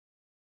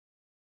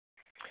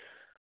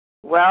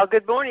Well,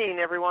 good morning,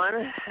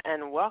 everyone,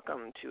 and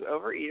welcome to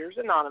Overeaters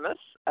Anonymous,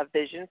 a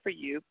Vision for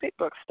You Big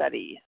Book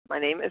study. My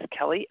name is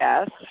Kelly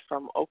S.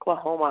 from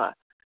Oklahoma,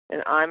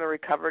 and I'm a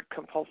recovered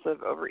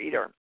compulsive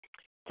overeater.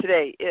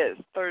 Today is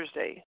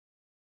Thursday,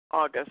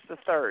 August the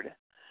 3rd.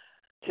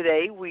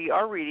 Today we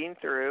are reading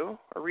from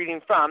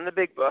the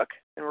Big Book,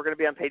 and we're going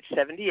to be on page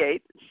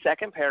 78,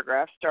 second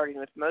paragraph, starting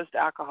with Most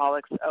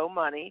Alcoholics Owe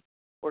Money.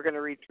 We're going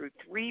to read through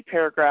 3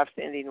 paragraphs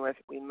ending with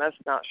We Must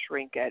Not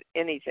Shrink at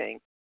Anything,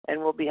 and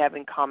we'll be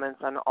having comments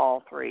on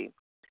all 3.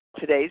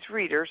 Today's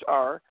readers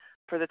are,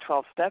 for the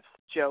 12 Steps,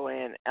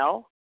 Joanne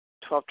L.,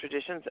 12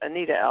 Traditions,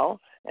 Anita L.,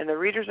 and the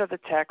readers of the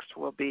text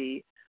will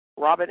be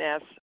Robin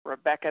S.,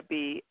 Rebecca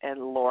B.,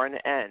 and Lauren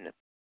N.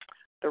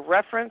 The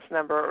reference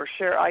number or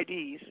share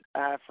IDs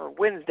for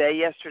Wednesday,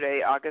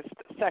 yesterday, August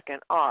 2nd,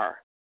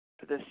 are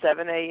for the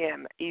 7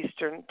 a.m.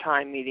 Eastern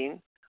Time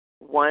meeting,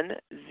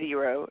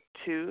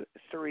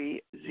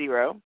 10230,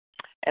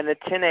 and the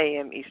 10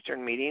 a.m.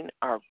 Eastern meeting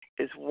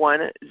is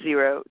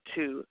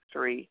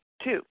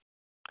 10232.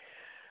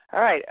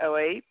 All right,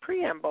 OA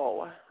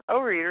Preamble.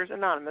 Overeaters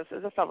Anonymous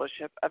is a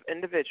fellowship of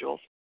individuals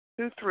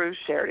who, through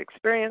shared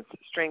experience,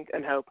 strength,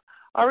 and hope,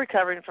 are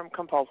recovering from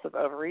compulsive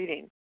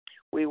overeating.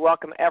 We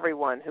welcome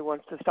everyone who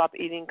wants to stop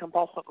eating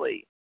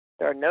compulsively.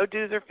 There are no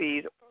dues or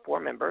fees for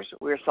members.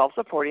 We are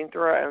self-supporting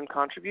through our own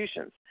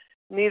contributions,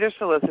 neither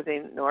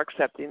soliciting nor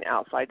accepting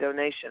outside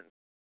donations.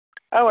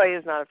 OA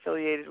is not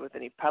affiliated with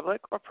any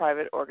public or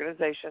private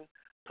organization,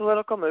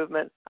 political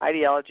movement,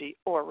 ideology,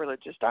 or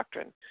religious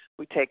doctrine.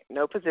 We take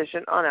no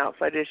position on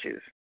outside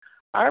issues.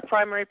 Our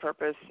primary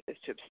purpose is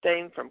to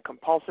abstain from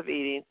compulsive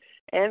eating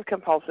and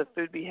compulsive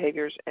food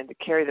behaviors and to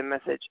carry the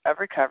message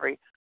of recovery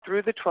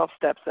through the 12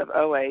 steps of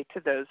OA to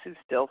those who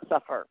still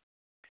suffer.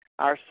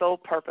 Our sole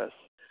purpose.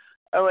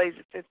 OA's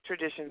 5th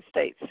tradition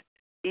states,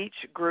 each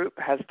group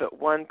has but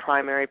one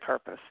primary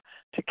purpose,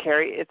 to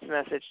carry its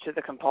message to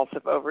the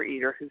compulsive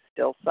overeater who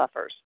still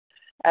suffers.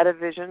 At A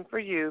Vision for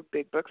You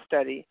Big Book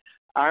study,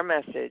 our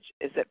message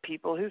is that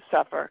people who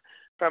suffer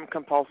from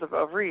compulsive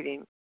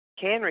overeating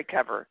can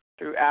recover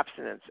through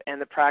abstinence and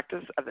the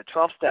practice of the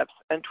 12 steps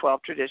and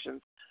 12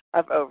 traditions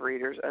of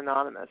Overeaters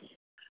Anonymous.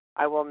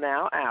 I will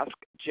now ask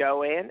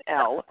Joanne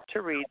L.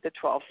 to read the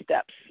 12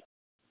 steps.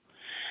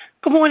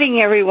 Good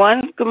morning,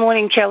 everyone. Good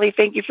morning, Kelly.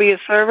 Thank you for your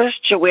service.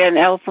 Joanne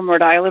L. from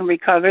Rhode Island,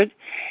 recovered.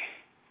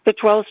 The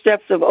 12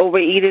 steps of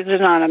Overeaters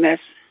Anonymous.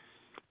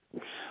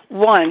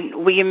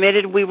 1, we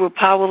admitted we were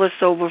powerless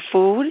over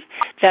food,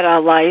 that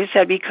our lives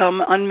had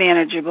become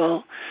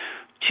unmanageable.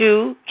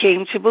 2,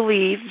 came to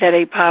believe that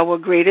a power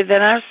greater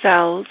than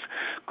ourselves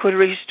could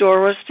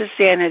restore us to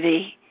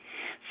sanity.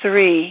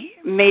 3,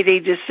 made a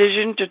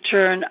decision to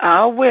turn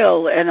our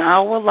will and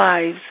our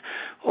lives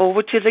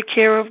over to the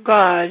care of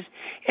God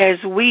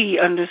as we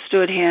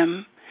understood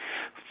Him.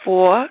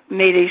 4,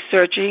 made a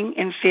searching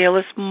and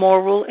fearless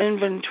moral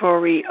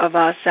inventory of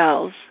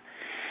ourselves.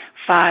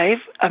 5,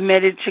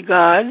 admitted to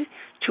God,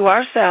 to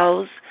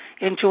ourselves,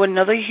 and to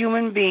another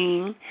human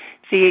being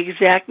the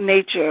exact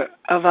nature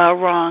of our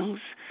wrongs.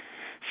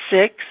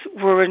 6,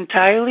 were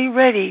entirely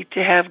ready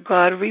to have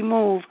God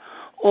remove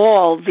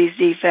all these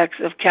defects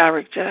of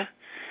character.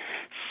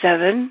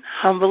 7,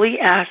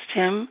 humbly asked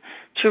Him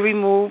to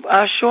remove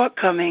our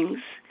shortcomings.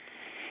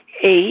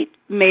 8,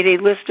 made a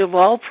list of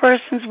all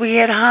persons we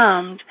had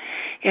harmed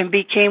and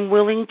became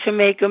willing to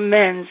make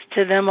amends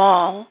to them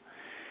all.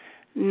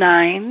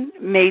 9,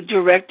 made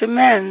direct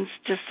amends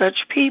to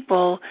such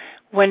people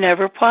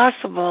whenever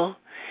possible,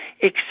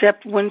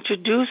 except when to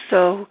do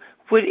so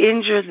would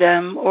injure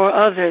them or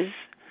others.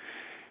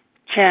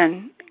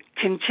 10,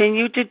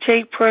 continued to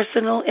take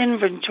personal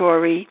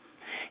inventory,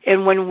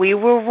 and when we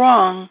were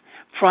wrong,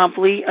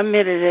 promptly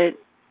admitted it.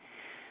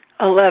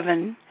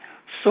 11,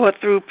 sought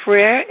through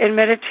prayer and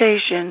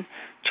meditation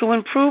to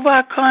improve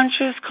our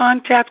conscious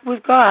contact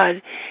with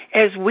God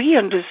as we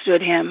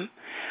understood Him,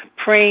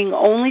 praying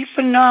only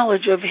for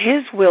knowledge of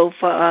His will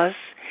for us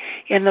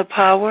and the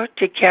power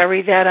to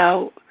carry that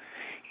out.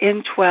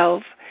 And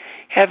 12,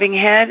 having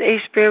had a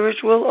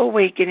spiritual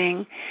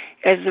awakening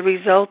as a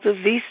result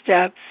of these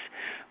steps,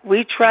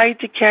 we tried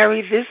to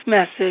carry this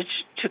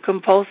message to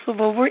compulsive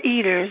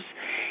overeaters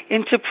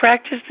and to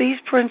practice these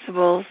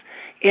principles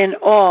in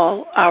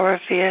all our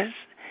affairs.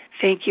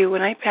 Thank you,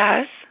 and I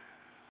pass.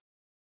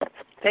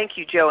 Thank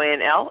you,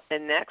 Joanne L.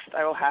 And next,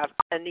 I will have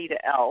Anita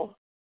L.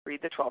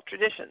 read the 12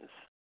 traditions.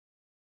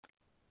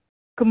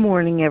 Good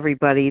morning,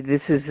 everybody.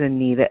 This is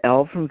Anita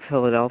L. from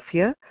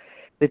Philadelphia.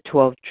 The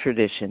 12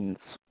 traditions.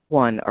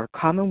 1, our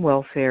common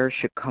welfare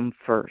should come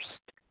first.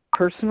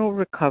 Personal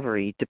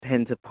recovery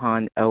depends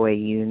upon OA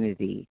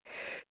unity.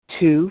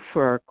 2,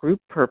 for our group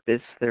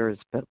purpose, there is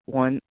but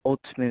one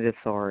ultimate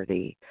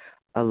authority,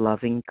 a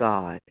loving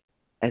God,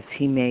 as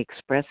He may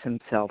express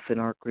Himself in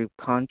our group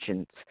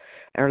conscience.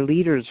 Our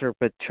leaders are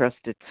but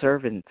trusted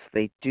servants,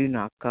 they do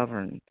not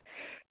govern.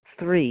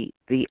 3,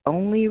 the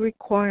only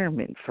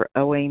requirement for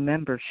OA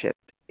membership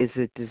is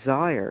a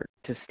desire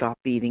to stop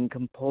eating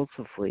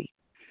compulsively.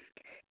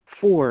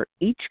 4.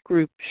 Each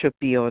group should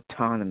be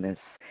autonomous,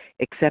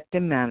 except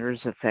in matters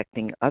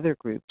affecting other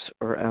groups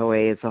or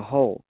OA as a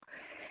whole.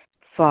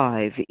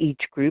 5.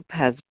 Each group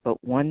has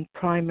but one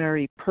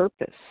primary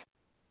purpose,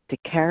 to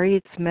carry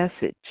its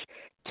message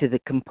to the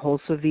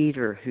compulsive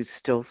eater who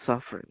still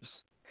suffers.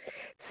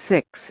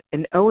 6.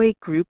 An OA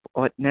group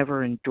ought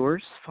never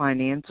endorse,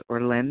 finance,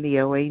 or lend the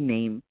OA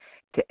name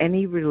to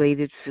any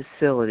related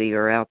facility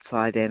or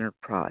outside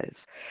enterprise,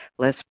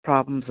 lest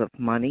problems of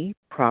money,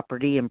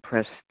 property, and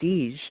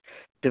prestige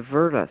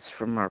divert us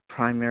from our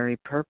primary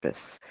purpose.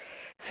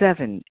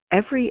 7.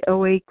 Every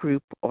OA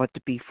group ought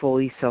to be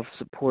fully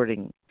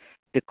self-supporting,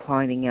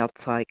 declining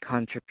outside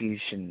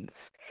contributions.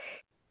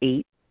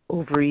 8.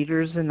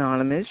 Overeaters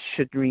Anonymous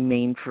should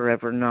remain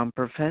forever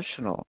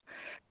non-professional,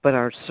 but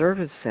our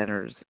service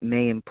centers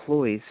may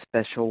employ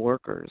special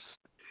workers.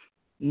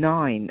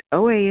 9.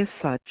 OA as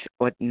such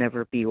ought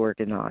never be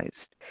organized,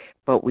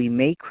 but we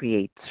may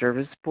create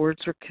service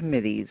boards or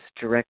committees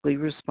directly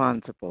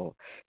responsible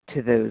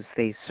to those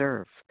they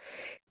serve.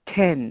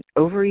 10.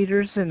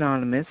 Overeaters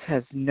Anonymous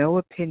has no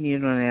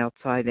opinion on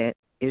outside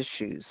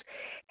issues,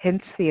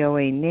 hence the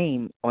OA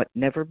name ought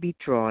never be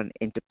drawn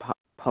into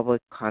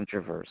public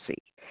controversy.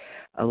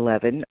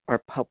 11.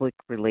 Our public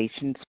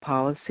relations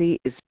policy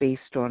is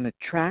based on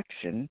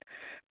attraction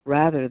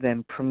rather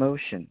than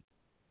promotion.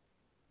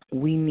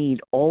 We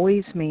need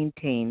always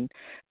maintain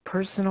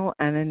personal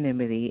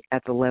anonymity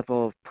at the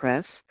level of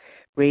press,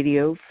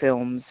 radio,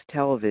 films,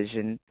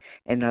 television,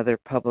 and other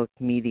public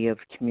media of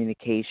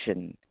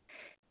communication.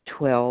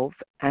 12.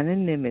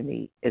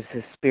 Anonymity is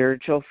the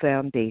spiritual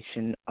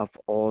foundation of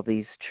all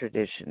these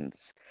traditions,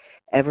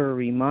 ever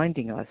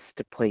reminding us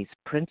to place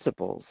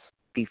principles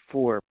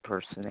before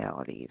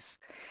personalities.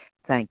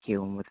 Thank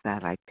you, and with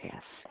that I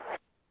pass.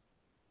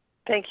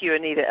 Thank you,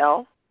 Anita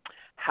L.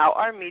 How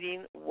our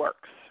meeting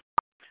works.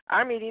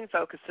 Our meeting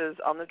focuses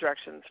on the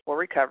directions for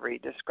recovery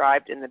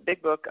described in the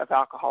Big Book of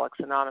Alcoholics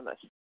Anonymous.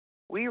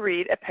 We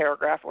read a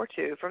paragraph or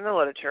two from the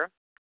literature,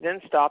 then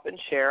stop and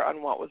share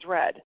on what was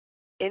read.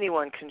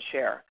 Anyone can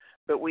share,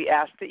 but we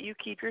ask that you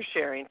keep your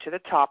sharing to the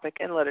topic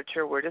and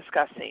literature we're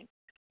discussing,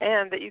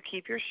 and that you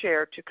keep your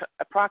share to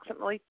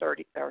approximately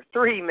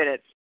 3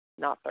 minutes,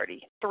 not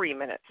 30, 3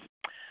 minutes.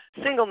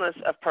 Singleness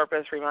of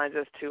purpose reminds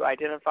us to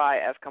identify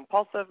as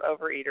compulsive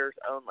overeaters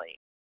only.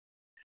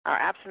 Our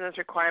abstinence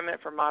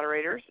requirement for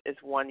moderators is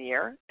 1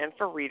 year, and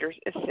for readers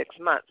is 6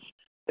 months.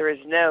 There is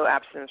no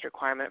abstinence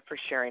requirement for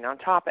sharing on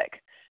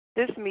topic.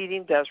 This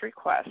meeting does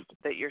request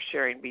that your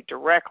sharing be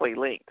directly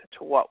linked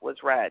to what was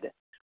read.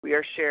 We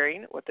are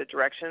sharing what the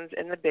directions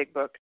in the Big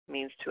Book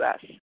means to us.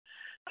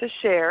 To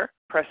share,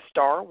 press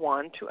star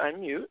 1 to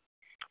unmute.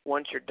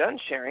 Once you're done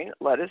sharing,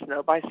 let us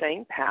know by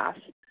saying pass,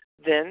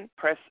 then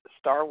press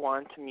star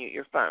 1 to mute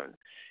your phone.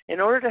 In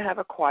order to have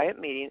a quiet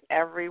meeting,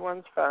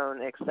 everyone's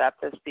phone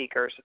except the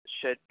speaker's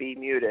should be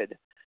muted.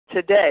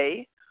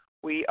 Today,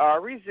 we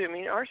are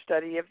resuming our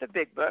study of the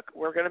Big Book.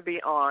 We're going to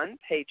be on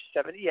page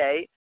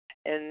 78,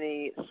 and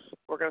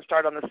we're going to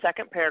start on the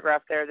second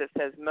paragraph there that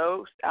says,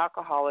 most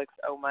alcoholics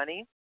owe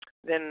money.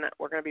 Then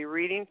we're going to be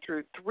reading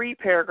through 3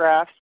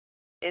 paragraphs,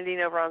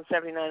 ending over on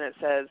 79. It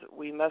says,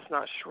 we must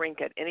not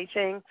shrink at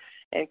anything,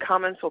 and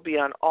comments will be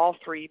on all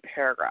 3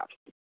 paragraphs.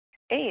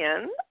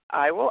 And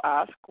I will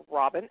ask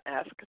Robin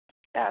S.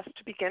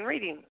 to begin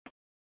reading.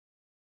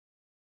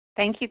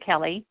 Thank you,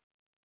 Kelly.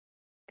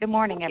 Good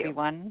morning, Thank you.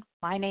 everyone.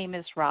 My name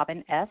is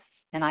Robin S.,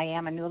 and I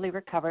am a newly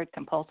recovered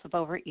compulsive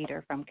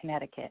overeater from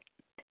Connecticut.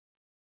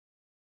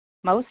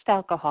 Most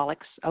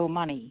alcoholics owe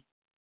money.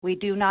 We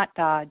do not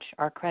dodge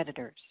our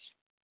creditors.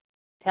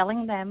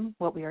 Telling them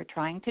what we are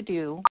trying to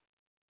do,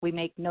 we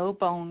make no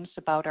bones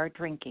about our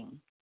drinking.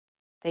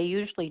 They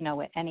usually know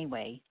it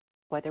anyway,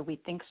 whether we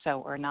think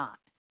so or not.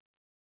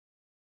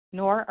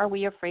 Nor are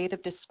we afraid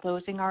of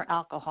disclosing our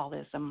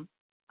alcoholism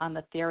on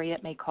the theory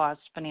it may cause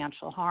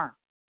financial harm.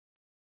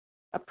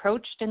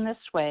 Approached in this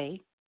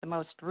way, the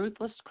most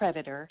ruthless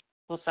creditor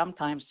will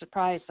sometimes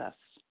surprise us.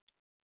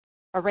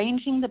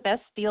 Arranging the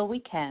best deal we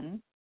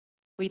can,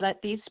 we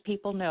let these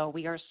people know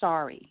we are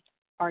sorry.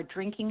 Our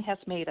drinking has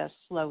made us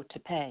slow to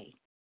pay.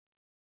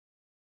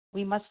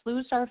 We must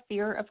lose our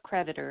fear of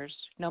creditors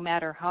no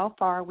matter how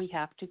far we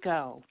have to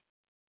go,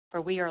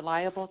 for we are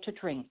liable to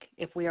drink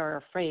if we are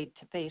afraid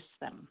to face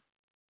them.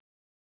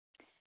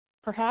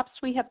 Perhaps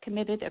we have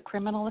committed a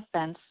criminal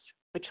offense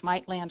which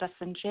might land us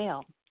in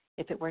jail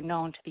if it were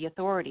known to the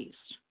authorities.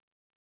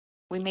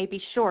 We may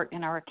be short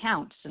in our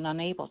accounts and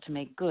unable to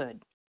make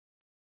good.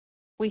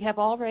 We have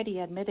already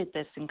admitted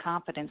this in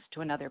confidence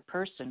to another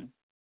person,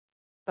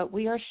 but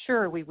we are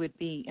sure we would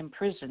be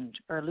imprisoned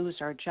or lose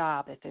our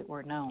job if it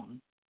were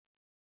known.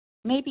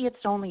 Maybe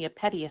it's only a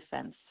petty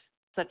offense,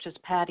 such as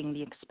padding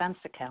the expense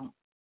account.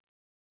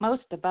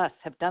 Most of us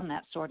have done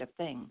that sort of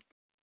thing.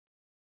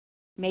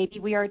 Maybe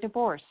we are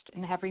divorced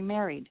and have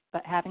remarried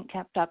but haven't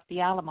kept up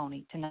the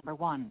alimony to number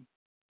 1.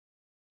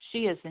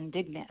 She is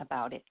indignant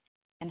about it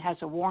and has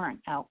a warrant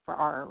out for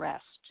our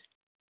arrest.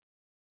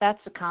 That's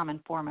a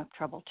common form of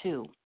trouble,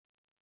 too.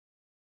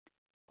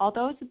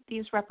 Although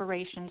these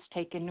reparations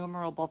take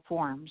innumerable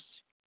forms,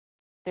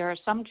 there are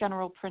some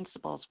general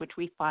principles which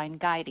we find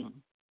guiding.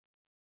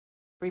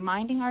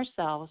 Reminding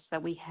ourselves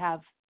that we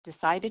have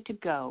decided to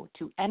go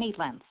to any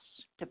lengths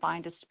to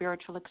find a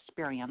spiritual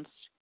experience,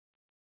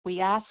 we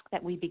ask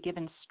that we be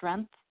given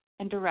strength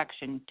and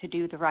direction to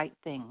do the right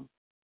thing,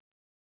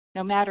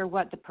 no matter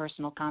what the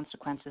personal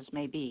consequences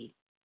may be.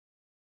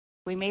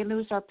 We may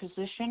lose our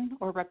position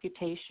or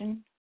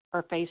reputation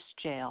or face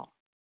jail,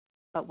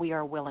 but we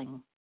are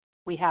willing.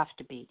 We have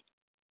to be.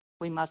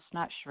 We must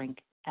not shrink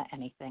at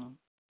anything.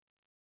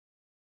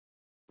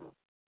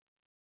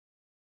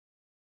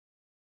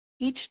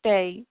 Each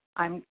day,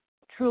 I'm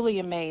truly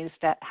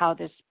amazed at how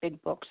this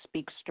big book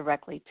speaks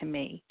directly to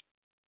me,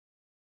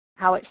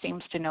 how it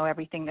seems to know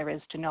everything there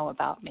is to know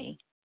about me,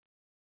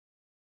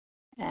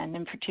 and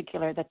in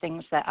particular, the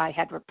things that I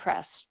had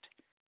repressed,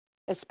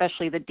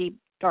 especially the deep,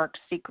 dark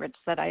secrets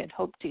that I had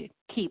hoped to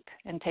keep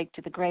and take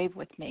to the grave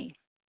with me.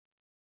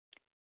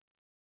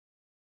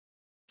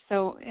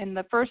 So in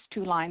the first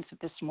 2 lines of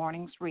this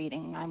morning's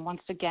reading, I'm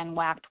once again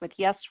whacked with,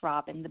 yes,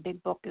 Robin, the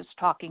big book is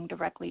talking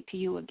directly to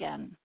you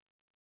again.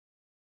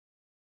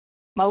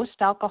 Most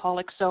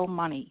alcoholics owe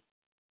money.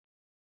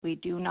 We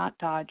do not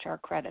dodge our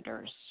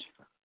creditors.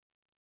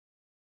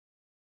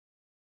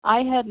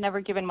 I had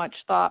never given much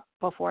thought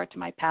before to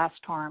my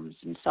past harms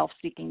and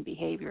self-seeking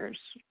behaviors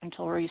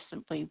until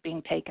recently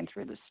being taken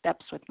through the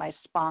steps with my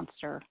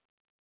sponsor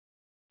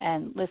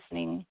and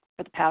listening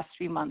for the past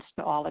few months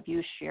to all of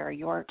you share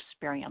your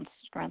experience,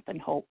 strength, and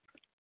hope,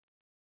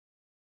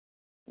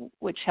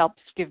 which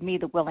helps give me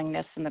the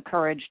willingness and the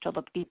courage to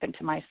look deep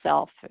into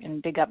myself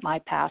and dig up my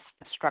past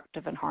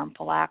destructive and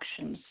harmful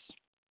actions.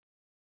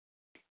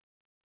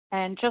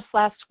 And just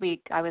last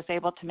week, I was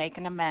able to make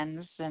an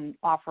amends and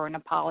offer an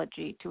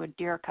apology to a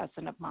dear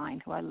cousin of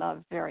mine who I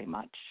love very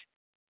much.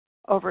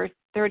 Over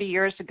 30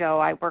 years ago,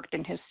 I worked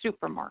in his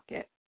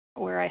supermarket,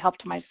 where I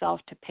helped myself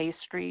to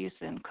pastries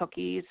and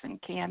cookies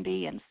and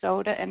candy and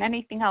soda and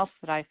anything else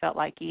that I felt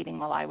like eating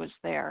while I was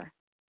there.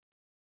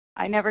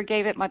 I never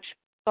gave it much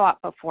thought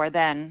before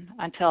then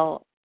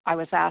until I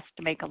was asked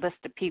to make a list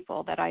of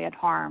people that I had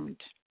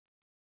harmed.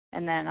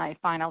 And then I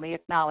finally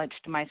acknowledged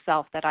to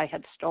myself that I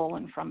had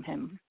stolen from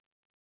him.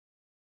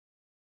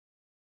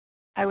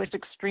 I was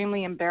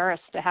extremely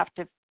embarrassed to have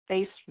to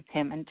face with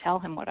him and tell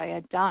him what I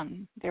had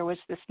done. There was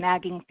this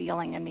nagging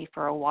feeling in me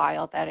for a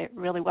while that it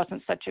really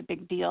wasn't such a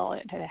big deal.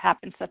 It had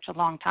happened such a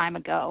long time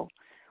ago.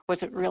 Was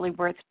it really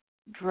worth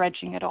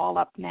dredging it all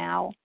up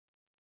now?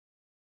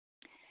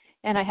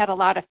 And I had a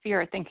lot of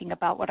fear thinking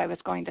about what I was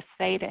going to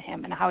say to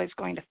him and how I was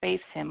going to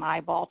face him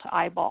eyeball to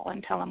eyeball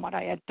and tell him what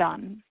I had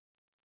done.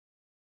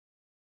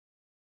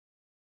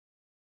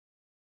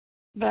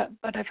 But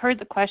I've heard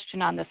the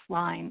question on this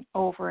line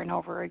over and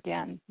over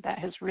again that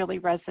has really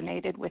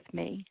resonated with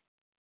me.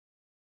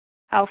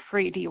 How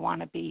free do you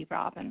want to be,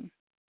 Robin?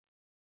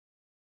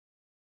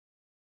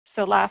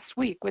 So last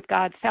week, with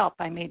God's help,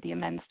 I made the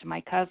amends to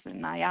my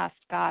cousin. I asked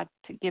God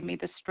to give me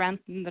the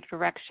strength and the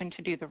direction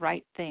to do the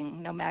right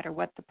thing, no matter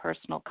what the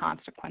personal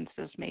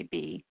consequences may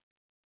be.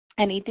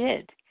 And he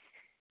did.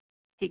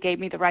 He gave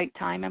me the right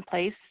time and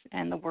place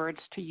and the words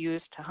to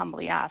use to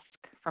humbly ask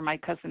for my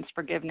cousin's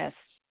forgiveness.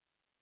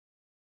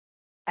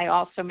 I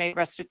also made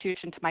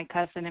restitution to my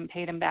cousin and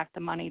paid him back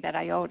the money that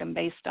I owed him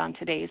based on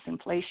today's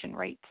inflation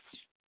rates.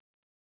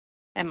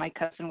 And my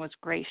cousin was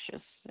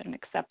gracious and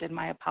accepted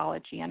my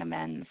apology and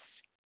amends.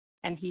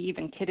 And he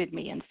even kidded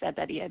me and said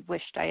that he had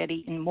wished I had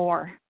eaten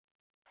more.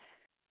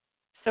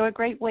 So a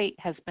great weight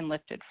has been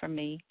lifted from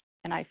me,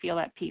 and I feel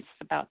at peace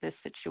about this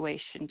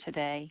situation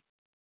today.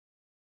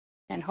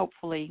 And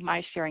hopefully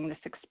my sharing this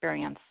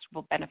experience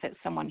will benefit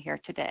someone here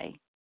today.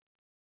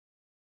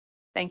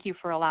 Thank you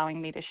for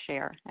allowing me to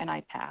share, and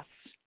I pass.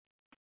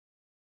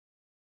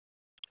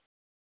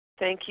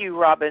 Thank you,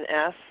 Robin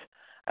S.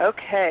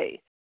 Okay,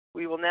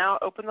 we will now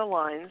open the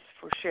lines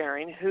for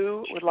sharing.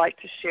 Who would like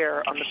to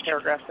share on the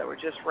paragraphs that were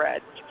just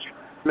read?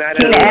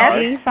 Tina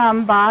S.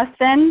 from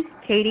Boston,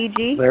 Katie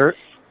G.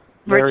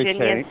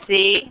 Virginia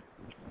C.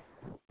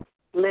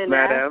 Lynn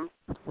Matt S.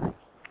 M.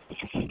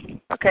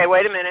 Okay,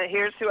 wait a minute.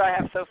 Here's who I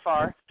have so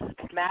far.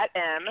 Matt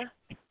M.,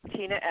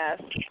 Tina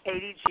S.,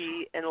 Katie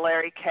G., and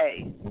Larry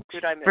K. Who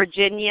did I miss?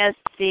 Virginia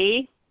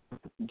C.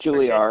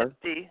 Julie R.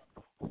 C.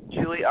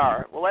 Julie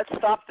R. Well, let's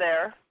stop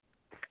there.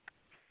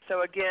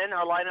 So again,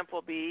 our lineup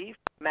will be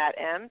Matt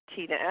M.,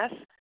 Tina S.,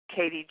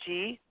 Katie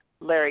G.,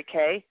 Larry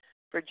K.,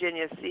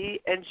 Virginia C.,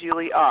 and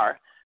Julie R.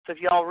 So if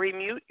y'all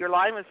remute your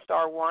line with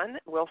 *1,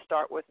 we'll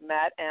start with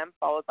Matt M.,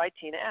 followed by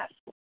Tina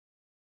S.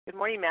 Good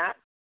morning, Matt.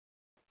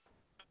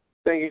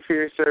 Thank you for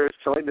your service,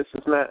 Kelly. This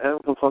is Matt M.,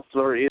 compulsive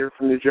overeater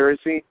from New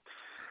Jersey.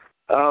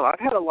 I've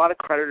had a lot of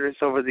creditors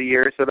over the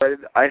years that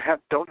I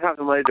don't have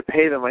the money to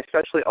pay them. I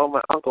especially owe my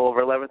uncle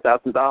over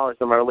 $11,000,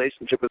 and my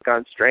relationship has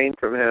gone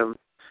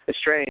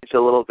estranged a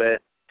little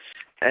bit.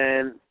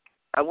 And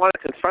I want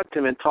to confront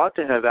him and talk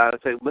to him about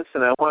it. Say,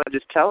 listen, I want to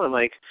just tell him,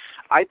 like,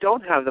 I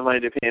don't have the money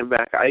to pay him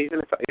back.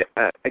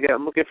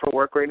 I'm looking for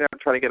work right now. I'm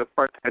trying to get a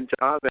part-time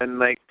job, and,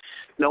 like,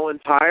 no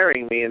one's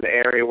hiring me in the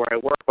area where I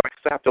work. I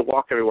still have to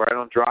walk everywhere. I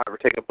don't drive or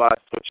take a bus,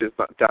 which is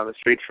down the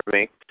street from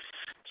me.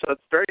 So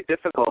it's very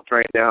difficult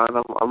right now, and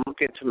I'm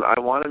looking to. I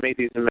want to make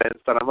these amends,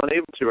 but I'm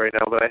unable to right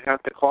now. But I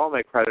have to call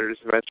my creditors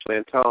eventually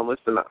and tell them,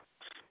 listen,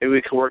 maybe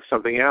we can work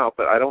something out.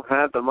 But I don't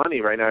have the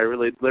money right now. I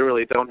really,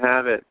 literally don't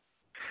have it.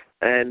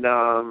 And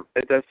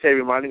it does say,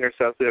 reminding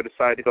ourselves we have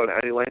decided to go to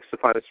any lengths to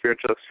find a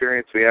spiritual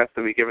experience. We ask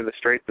to be given the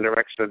strength and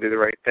direction to do the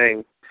right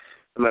thing,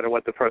 no matter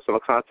what the personal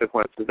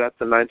consequences. That's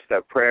the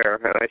 9-step prayer,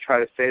 and I try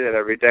to say that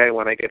every day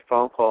when I get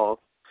phone calls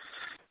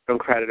from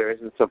creditors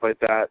and stuff like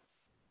that.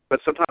 But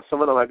sometimes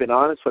some of them I've been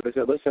honest with. I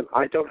said, listen,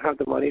 I don't have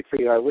the money for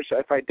you. I wish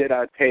if I did,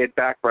 I'd pay it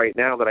back right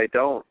now, but I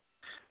don't.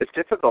 It's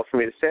difficult for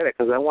me to say that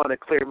because I want to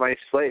clear my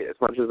slate as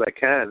much as I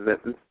can.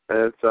 And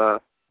it's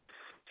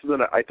something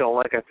that I don't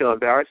like. I feel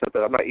embarrassed of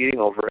it. I'm not eating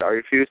over it. I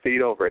refuse to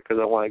eat over it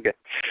because I want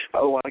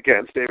to get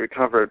and stay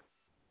recovered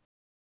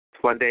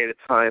one day at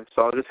a time.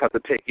 So I'll just have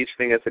to take each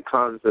thing as it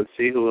comes and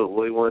see who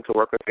will be willing to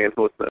work with me and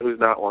who's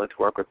not willing to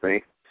work with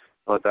me.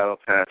 I'll let that all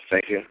pass.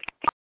 Thank you.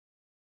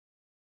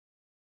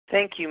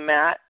 Thank you,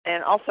 Matt.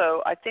 And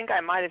also, I think I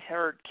might have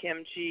heard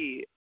Kim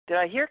G. Did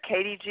I hear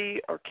Katie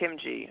G or Kim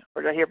G?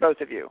 Or did I hear both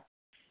of you?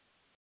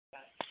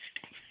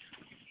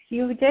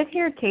 You did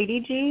hear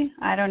Katie G.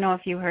 I don't know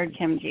if you heard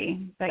Kim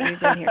G, but you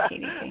did hear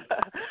Katie G.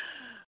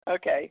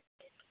 Okay.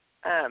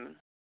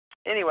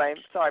 Anyway,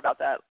 sorry about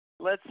that.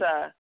 Let's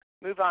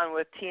move on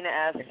with Tina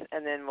S.,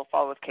 and then we'll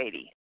follow with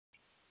Katie.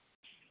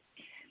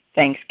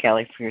 Thanks,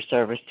 Kelly, for your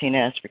service.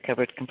 Tina S.,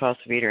 recovered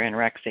compulsive eater,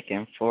 anorexic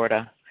in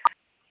Florida.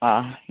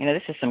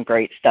 This is some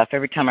great stuff.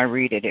 Every time I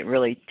read it, it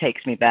really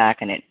takes me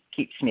back, and it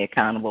keeps me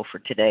accountable for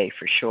today,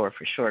 for sure,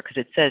 because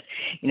it says,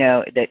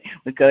 that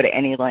we go to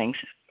any lengths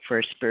for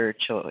a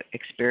spiritual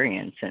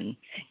experience. And,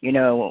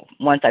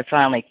 once I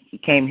finally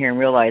came here and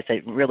realized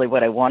that really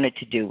what I wanted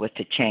to do was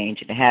to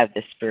change and to have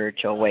this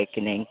spiritual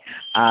awakening,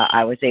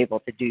 I was able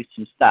to do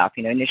some stuff.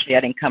 Initially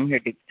I didn't come here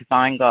to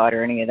find God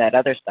or any of that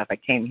other stuff. I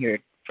came here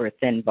for a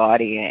thin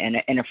body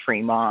and a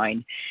free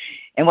mind.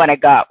 And what I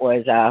got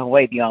was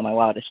way beyond my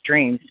wildest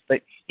dreams.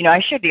 But, I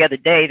shared the other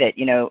day that,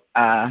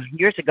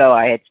 years ago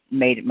I had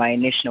made my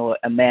initial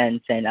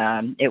amends, and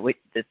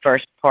the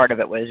first part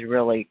of it was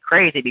really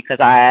crazy because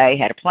I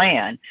had a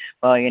plan.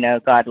 Well,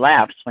 God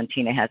laughs when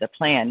Tina has a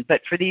plan.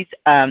 But for these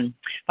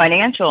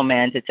financial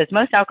amends, it says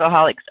most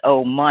alcoholics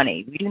owe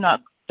money. We do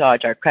not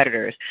dodge our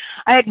creditors.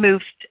 I had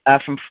moved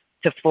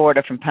to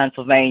Florida from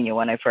Pennsylvania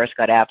when I first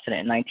got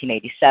abstinent in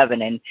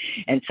 1987,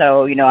 and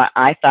so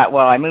I thought,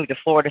 well, I moved to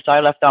Florida, so I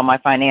left all my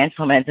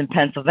financial amends in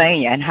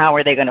Pennsylvania, and how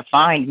are they going to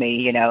find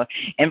me, for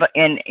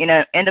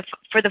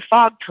the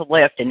fog to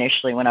lift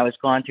initially when I was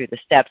going through the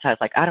steps, I was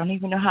like, I don't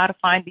even know how to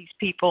find these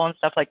people and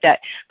stuff like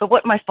that. But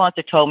what my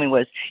sponsor told me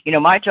was,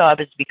 my job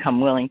is to become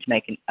willing to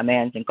make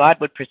amends, and God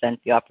would present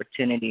the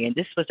opportunity, and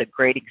this was a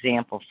great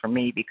example for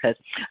me because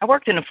I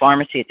worked in a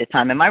pharmacy at the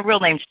time, and my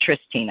real name's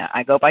Tristina.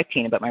 I go by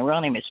Tina, but my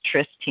real name is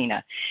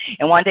Tristina.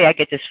 And one day I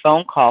get this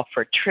phone call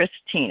for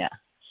Tristina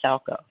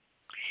Salco.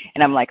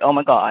 And I'm like, oh,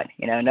 my God,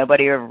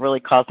 nobody ever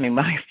really calls me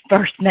my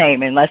first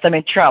name unless I'm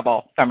in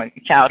trouble from a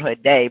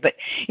childhood day. But,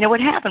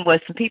 what happened was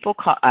some people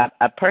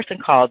a person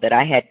called that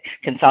I had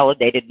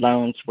consolidated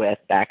loans with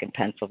back in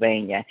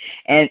Pennsylvania.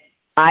 And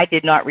I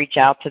did not reach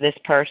out to this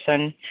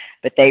person,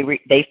 but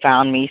they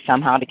found me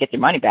somehow to get their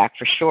money back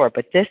for sure.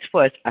 But this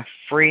was a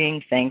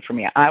freeing thing for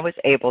me. I was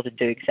able to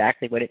do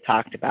exactly what it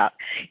talked about.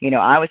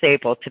 I was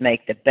able to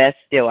make the best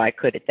deal I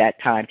could at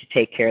that time to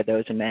take care of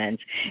those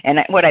amends. And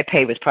what I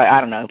paid was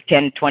probably,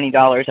 $10,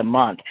 $20 a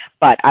month.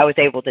 But I was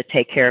able to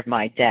take care of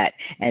my debt.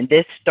 And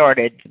this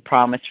started the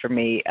promise for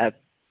me of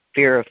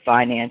fear of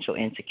financial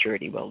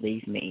insecurity will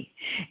leave me.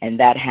 And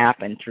that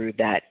happened through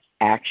that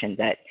action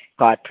that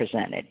God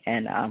presented.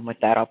 And with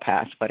that, I'll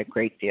pass. What a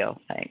great deal.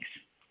 Thanks.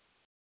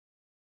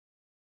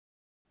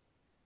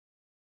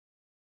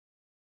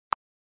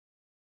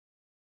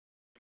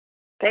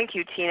 Thank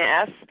you,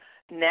 Tina S.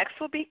 Next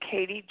will be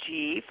Katie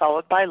G.,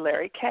 followed by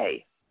Larry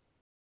K.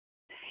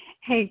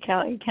 Hey,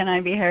 Kelly, can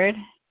I be heard?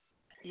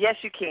 Yes,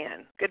 you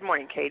can. Good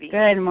morning, Katie.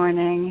 Good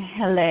morning.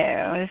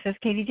 Hello. This is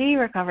Katie G.,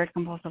 recovered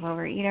compulsive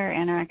overeater,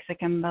 anorexic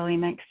and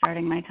bulimic,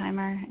 starting my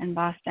timer in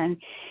Boston.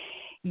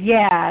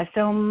 Yeah,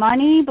 so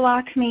money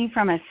blocks me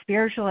from a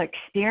spiritual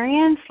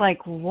experience.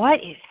 Like, what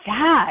is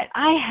that?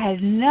 I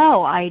had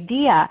no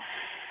idea.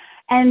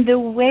 And the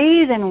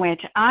ways in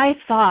which I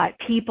thought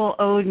people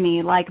owed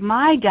me, like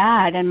my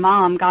dad and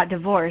mom got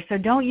divorced. So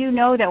don't you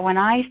know that when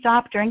I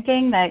stopped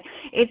drinking that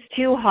it's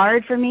too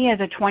hard for me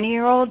as a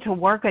 20-year-old to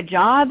work a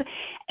job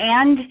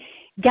and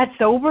get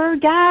sober,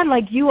 Dad?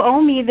 Like, you owe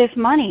me this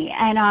money.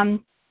 And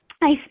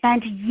I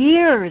spent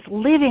years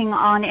living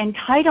on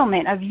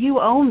entitlement of you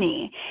owe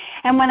me.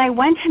 And when I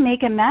went to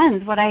make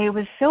amends, what I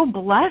was so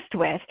blessed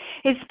with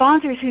is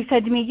sponsors who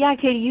said to me, yeah,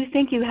 Katie, you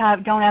think you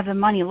don't have the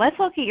money. Let's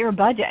look at your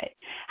budget.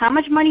 How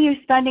much money are you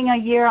spending a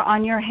year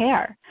on your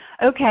hair?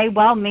 Okay,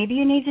 well, maybe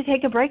you need to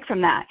take a break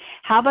from that.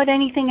 How about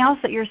anything else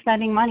that you're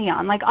spending money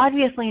on? Like,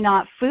 obviously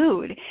not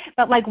food,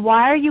 but like,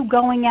 why are you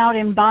going out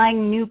and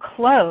buying new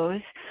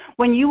clothes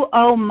when you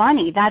owe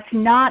money? That's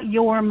not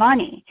your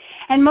money.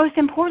 And most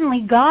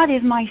importantly, God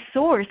is my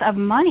source of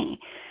money.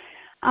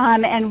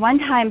 And one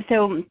time,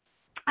 so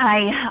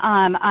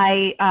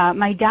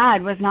my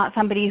dad was not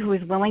somebody who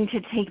was willing to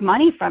take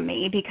money from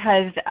me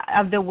because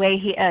of the way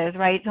he is,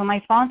 right? So my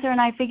sponsor and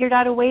I figured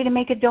out a way to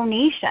make a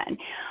donation.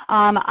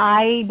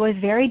 I was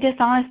very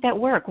dishonest at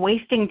work,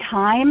 wasting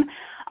time,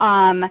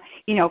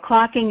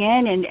 clocking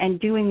in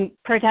and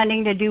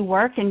pretending to do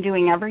work and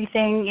doing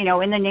everything,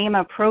 in the name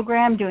of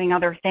program, doing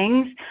other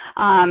things,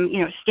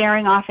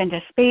 staring off into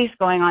space,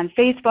 going on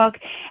Facebook.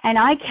 And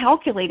I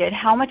calculated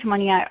how much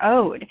money I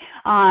owed.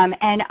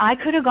 And I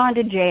could have gone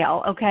to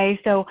jail. Okay.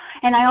 So,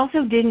 and I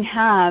also didn't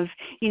have,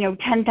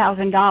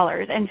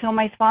 $10,000. And so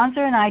my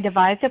sponsor and I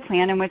devised a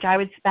plan in which I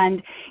would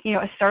spend,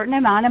 a certain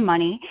amount of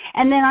money,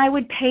 and then I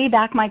would pay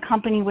back my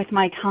company with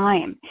my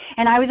time.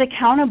 And I was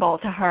accountable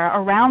to her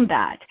around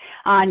that.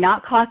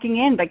 Not clocking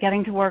in, but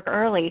getting to work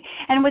early.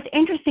 And what's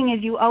interesting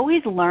is you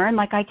always learn,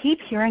 like I keep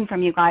hearing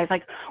from you guys,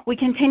 like we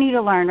continue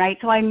to learn, right?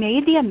 So I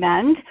made the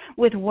amend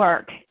with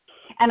work,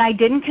 and I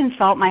didn't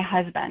consult my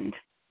husband.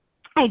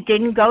 I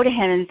didn't go to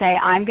him and say,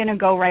 I'm going to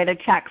go write a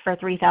check for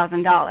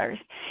 $3,000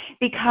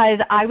 because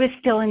I was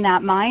still in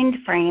that mind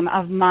frame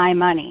of my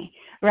money.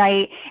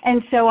 Right.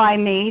 And so I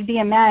made the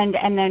amend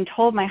and then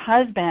told my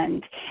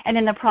husband. And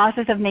in the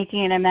process of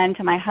making an amend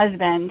to my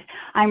husband,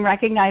 I'm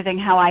recognizing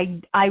how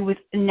I was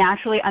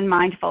naturally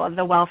unmindful of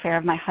the welfare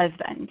of my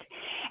husband.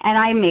 And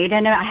I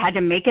had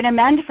to make an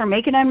amend for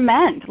making an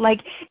amend. Like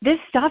this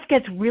stuff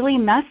gets really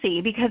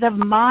messy because of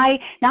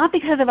not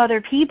because of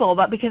other people,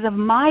 but because of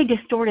my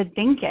distorted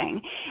thinking.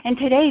 And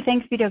today,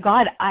 thanks be to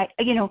God,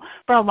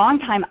 for a long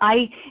time,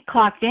 I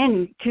clocked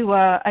in to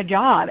a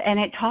job and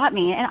it taught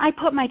me, and I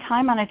put my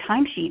time on a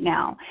timesheet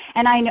now.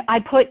 And I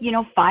put,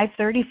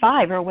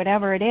 5:35 or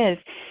whatever it is.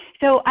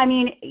 So,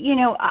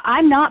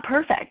 I'm not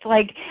perfect.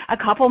 Like a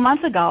couple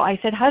months ago, I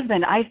said,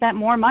 husband, I spent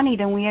more money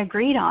than we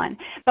agreed on.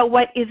 But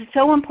what is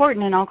so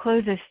important, and I'll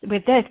close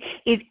with this,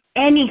 is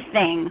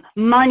anything,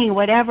 money,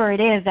 whatever it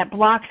is that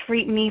blocks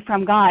me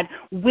from God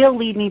will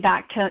lead me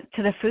back to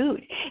the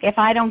food if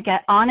I don't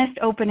get honest,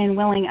 open, and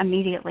willing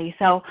immediately.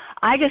 So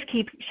I just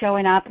keep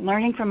showing up,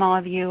 learning from all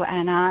of you,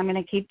 and I'm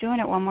going to keep doing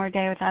it one more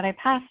day without I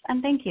pass.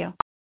 And thank you.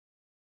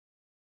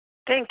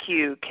 Thank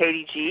you,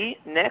 Katie G.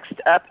 Next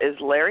up is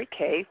Larry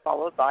K.,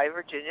 followed by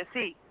Virginia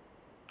C.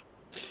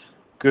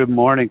 Good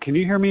morning. Can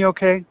you hear me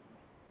okay?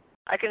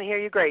 I can hear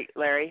you great,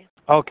 Larry.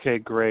 Okay,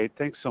 great.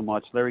 Thanks so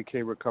much. Larry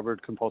K.,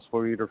 recovered compulsive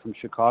overeater from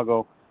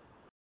Chicago.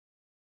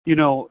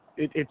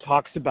 It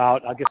talks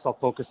about, I guess I'll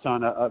focus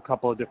on a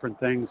couple of different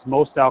things.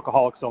 Most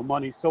alcoholics owe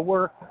money. So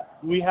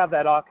we have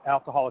that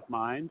alcoholic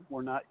mind.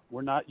 We're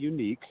not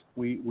unique.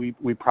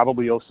 We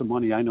probably owe some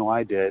money. I know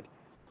I did.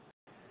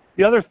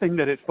 The other thing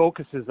that it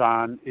focuses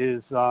on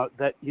is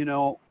that,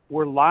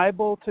 we're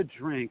liable to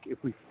drink if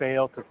we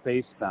fail to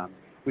face them,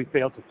 if we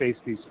fail to face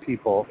these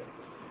people.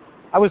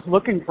 I was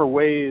looking for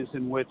ways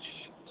in which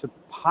to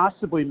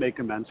possibly make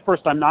amends.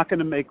 First, I'm not going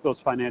to make those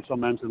financial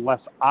amends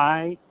unless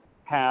I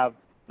have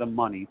the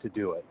money to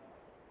do it.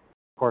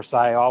 Of course,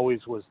 I always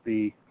was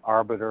the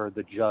arbiter,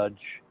 the judge,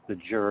 the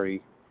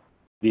jury,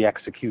 the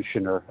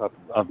executioner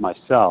of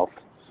myself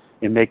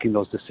in making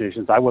those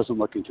decisions. I wasn't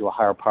looking to a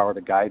higher power to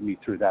guide me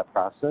through that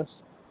process.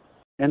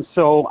 And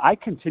so I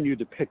continued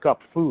to pick up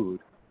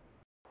food.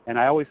 And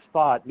I always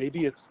thought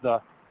maybe it's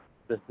the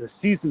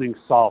seasoning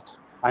salt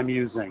I'm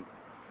using.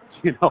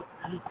 What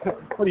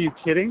are you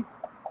kidding?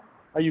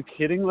 Are you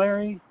kidding,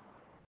 Larry?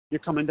 You're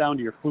coming down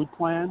to your food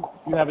plan?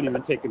 You haven't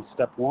even taken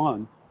step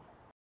one.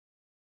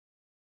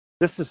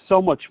 This is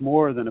so much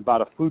more than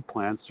about a food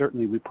plan.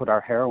 Certainly we put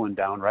our heroin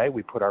down, right?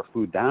 We put our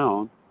food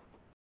down.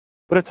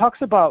 But it talks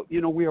about,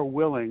 we are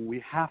willing,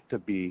 we have to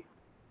be.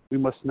 We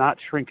must not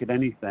shrink at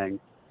anything.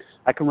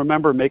 I can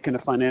remember making a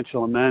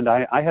financial amend.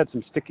 I had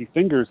some sticky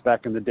fingers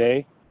back in the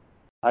day.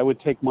 I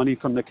would take money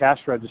from the cash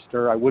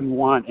register. I wouldn't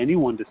want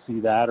anyone to see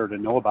that or to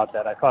know about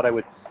that. I thought I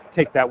would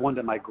take that one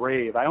to my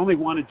grave. I only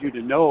wanted you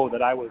to know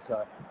that I was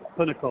a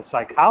clinical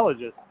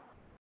psychologist.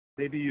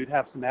 Maybe you'd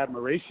have some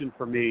admiration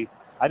for me.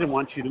 I didn't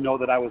want you to know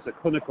that I was a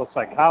clinical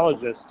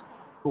psychologist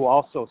who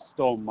also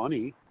stole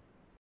money.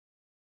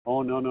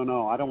 Oh,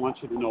 no. I don't want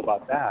you to know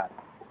about that.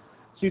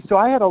 See, so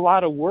I had a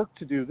lot of work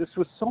to do. This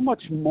was so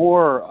much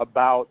more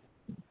about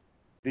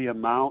the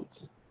amount.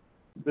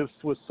 This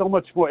was so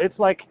much more. It's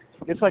like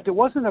it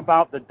wasn't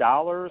about the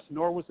dollars,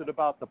 nor was it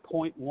about the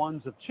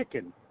 0.1s of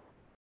chicken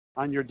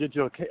on your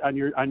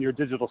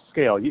digital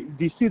scale. Do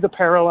you see the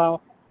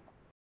parallel?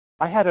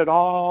 I had it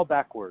all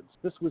backwards.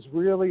 This was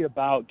really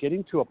about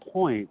getting to a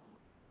point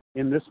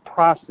in this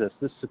process,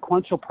 this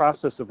sequential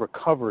process of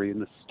recovery in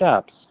the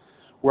steps,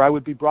 where I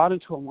would be brought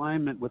into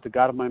alignment with the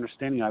God of my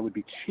understanding. I would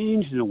be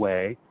changed in a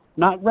way,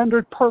 not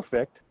rendered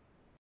perfect.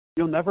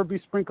 You'll never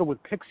be sprinkled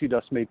with pixie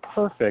dust made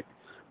perfect,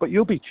 but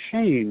you'll be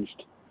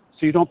changed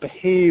so you don't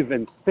behave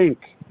and think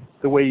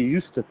the way you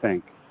used to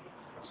think.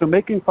 So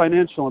making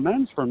financial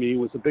amends for me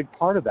was a big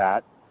part of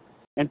that,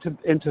 and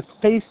to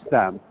face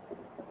them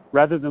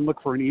rather than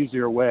look for an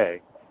easier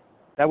way.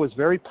 That was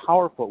very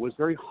powerful. It was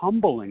very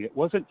humbling. It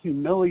wasn't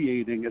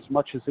humiliating as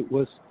much as it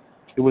was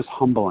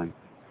humbling.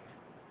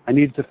 I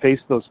needed to face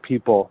those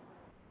people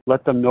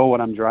let them know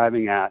what I'm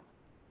driving at,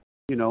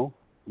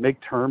 make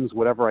terms,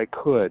 whatever I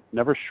could,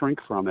 never shrink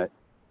from it.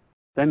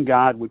 Then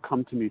God would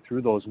come to me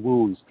through those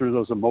wounds, through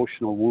those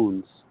emotional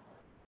wounds.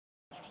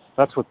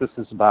 That's what this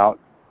is about.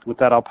 With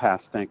that, I'll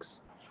pass. Thanks.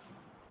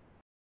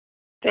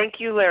 Thank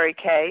you, Larry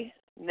K.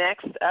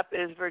 Next up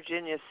is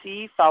Virginia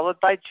C., followed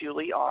by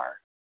Julie R.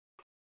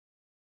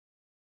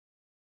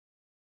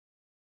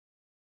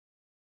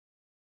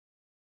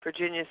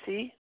 Virginia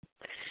C.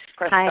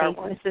 Press Hi, star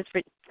one.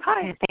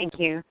 Hi, thank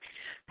you.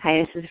 Hi,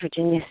 this is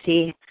Virginia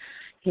C.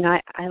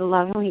 I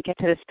love when we get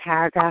to this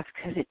paragraph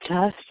because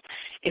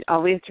it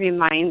always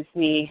reminds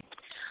me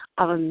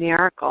of a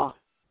miracle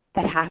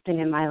that happened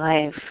in my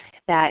life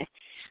that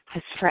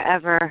has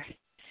forever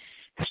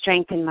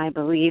strengthened my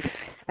belief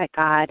that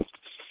God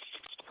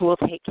will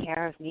take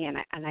care of me, and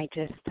I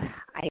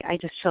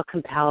just feel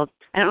compelled.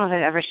 I don't know if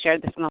I've ever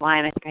shared this on the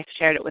line. I think I've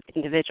shared it with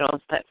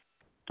individuals, but I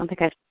don't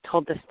think I've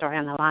told this story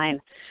on the line.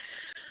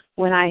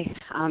 When I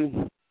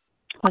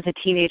was a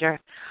teenager,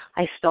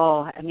 I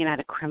stole, at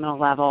a criminal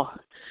level,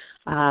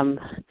 to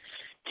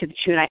the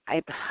tune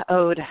I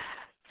owed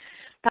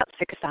about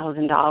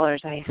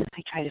 $6,000. I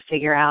tried to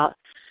figure out,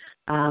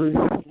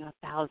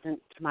 $1,000 to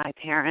my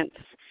parents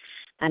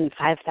and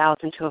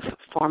 $5,000 to a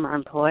former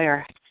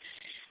employer,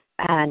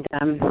 and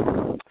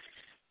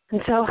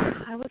so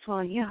I was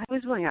willing. I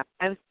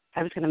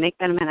was going to make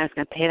that amount. I was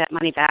going to pay that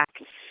money back.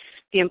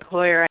 The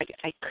employer,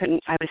 I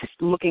couldn't. I was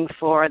looking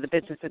for. The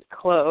business had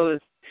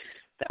closed.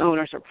 The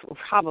owners were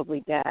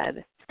probably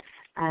dead,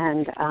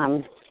 and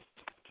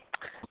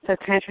so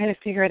kind of trying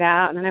to figure it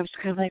out. And then I was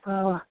kind of like,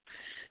 well,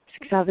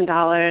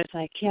 $6,000.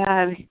 Like, yeah,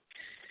 I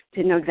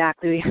didn't know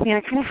exactly. I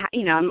kind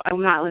of,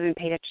 I'm not living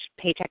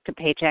paycheck to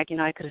paycheck.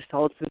 I could have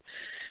sold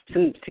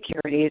some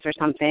securities or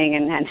something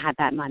and had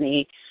that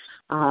money.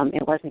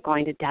 It wasn't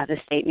going to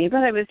devastate me,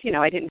 but I was,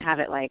 I didn't have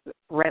it like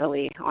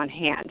readily on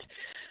hand.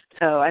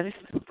 So I was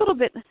a little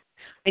bit,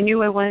 I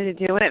knew I wanted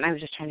to do it, and I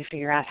was just trying to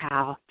figure out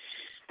how.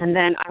 And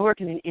then I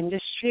work in an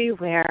industry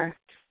where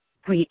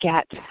we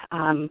get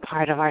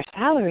part of our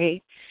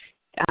salary,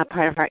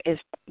 is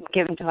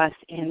given to us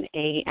in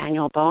a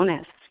annual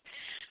bonus.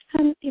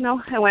 And,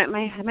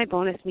 I had my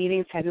bonus meeting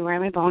in February.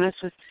 My bonus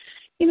was,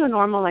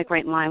 normal, like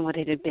right in line what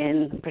it had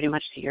been pretty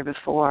much the year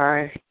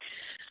before.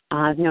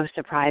 No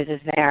surprises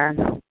there.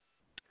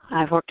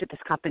 I've worked at this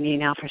company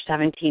now for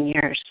 17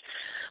 years.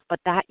 But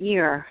that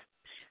year,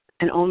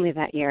 and only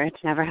that year,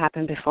 it's never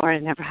happened before,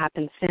 it never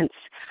happened since,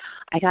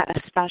 I got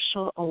a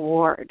special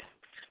award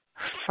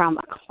from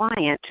a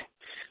client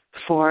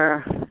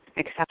for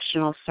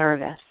exceptional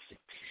service.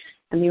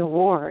 And the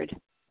award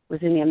was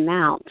in the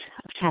amount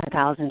of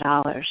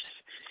 $10,000.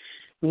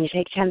 When you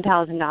take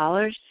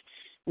 $10,000,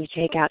 you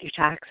take out your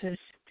taxes,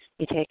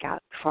 you take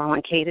out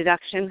 401k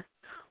deduction,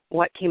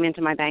 what came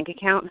into my bank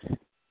account?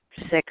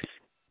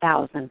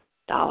 $6,000.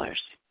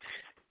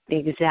 The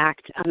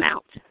exact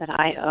amount that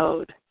I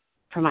owed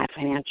for my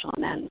financial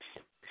amends.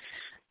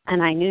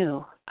 And I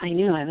knew, I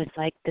was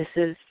like, this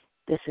is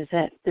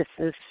it.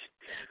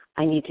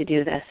 I need to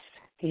do this,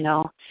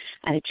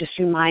 and it just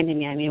reminded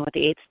me, what the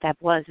 8th step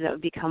was, that I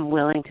would become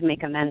willing to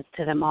make amends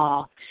to them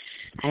all.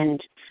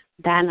 And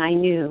then I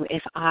knew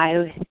if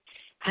I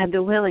had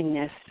the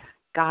willingness,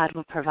 God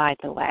will provide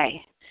the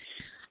way.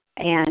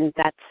 And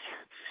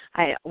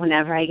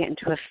whenever I get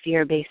into a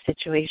fear-based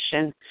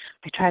situation,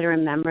 I try to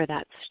remember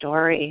that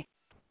story,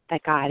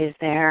 that God is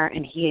there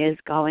and He is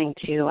going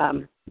to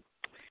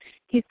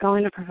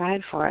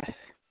provide for us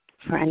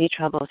for any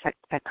troubles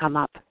that come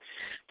up.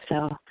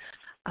 So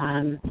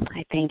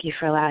I thank you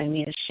for allowing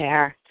me to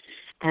share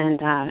and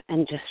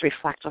just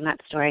reflect on that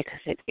story,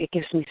 because it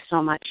gives me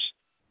so much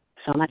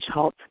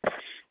hope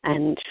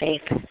and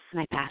faith. And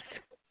I pass.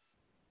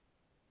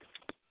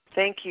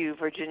 Thank you,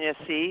 Virginia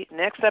C.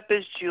 Next up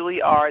is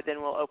Julie R.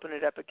 Then we'll open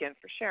it up again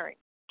for sharing.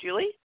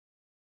 Julie?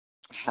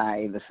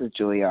 Hi, this is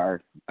Julie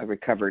R., a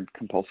recovered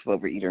compulsive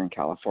overeater in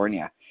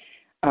California.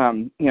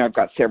 I've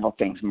got several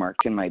things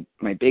marked in my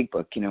big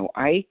book.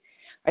 I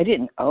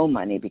didn't owe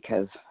money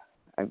because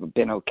I've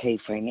been okay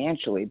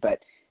financially,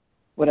 but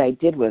what I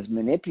did was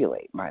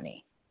manipulate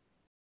money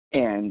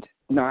and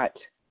not,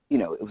 it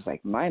was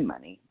like my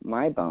money,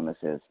 my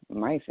bonuses,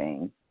 my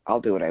thing.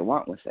 I'll do what I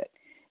want with it.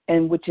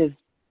 And which is,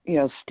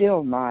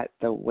 still not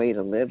the way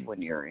to live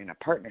when you're in a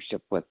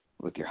partnership with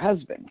your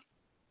husband.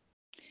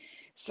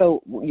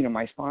 So,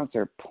 my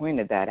sponsor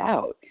pointed that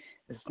out.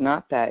 It's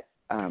not that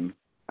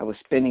I was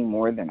spending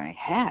more than I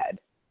had,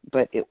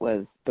 but it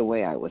was the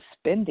way I was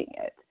spending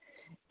it.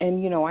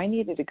 And, I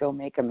needed to go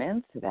make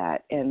amends to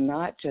that and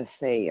not just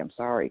say, I'm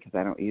sorry, because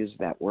I don't use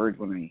that word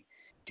when I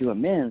do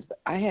amends, but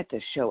I had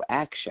to show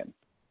action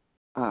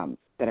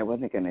that I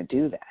wasn't going to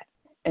do that.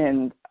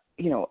 And,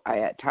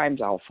 at times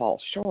I'll fall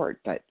short,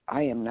 but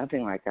I am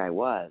nothing like I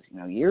was,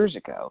 years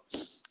ago.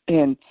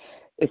 And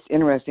it's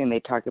interesting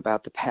they talk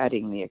about the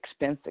padding the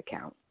expense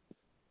account.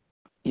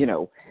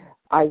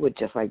 I would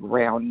just like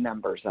round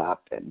numbers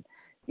up and,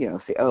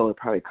 say, oh, it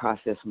probably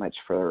costs this much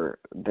for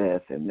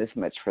this and this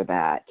much for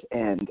that.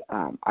 And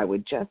I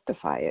would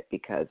justify it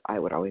because I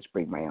would always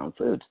bring my own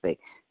foods. They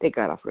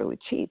got off really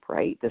cheap,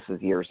 right? This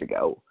was years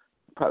ago,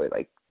 probably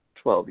like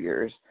 12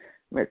 years.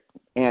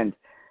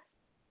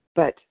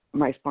 But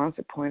my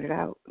sponsor pointed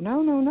out,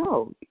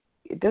 no.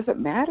 It doesn't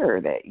matter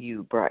that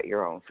you brought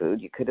your own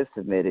food. You could have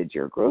submitted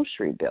your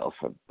grocery bill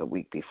from the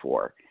week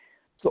before.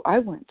 So I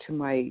went to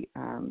my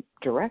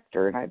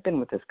director, and I've been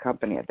with this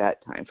company at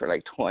that time for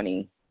like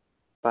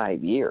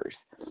 25 years.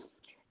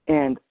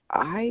 And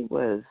I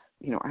was,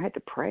 I had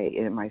to pray.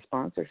 And my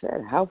sponsor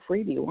said, how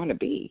free do you want to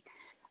be?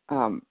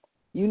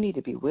 You need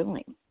to be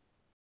willing.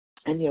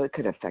 And, it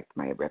could affect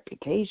my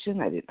reputation.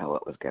 I didn't know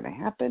what was going to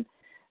happen.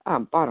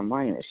 Bottom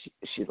line is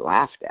she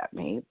laughed at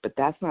me, but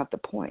that's not the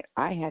point.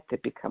 I had to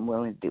become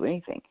willing to do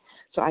anything.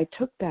 So I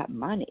took that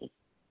money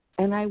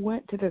and I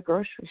went to the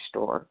grocery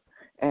store,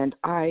 and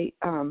I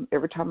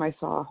every time I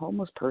saw a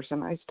homeless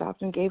person, I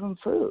stopped and gave them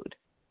food.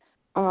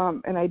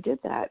 And I did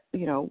that,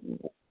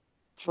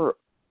 for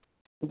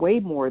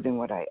way more than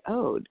what I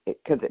owed,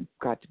 because it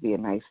got to be a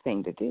nice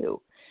thing to do.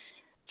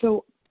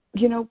 So,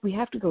 we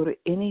have to go to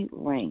any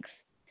length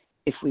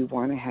if we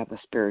want to have a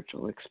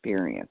spiritual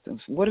experience. And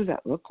so what does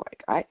that look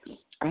like?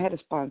 I had a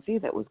sponsee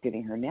that was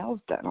getting her nails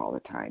done all the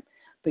time,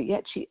 but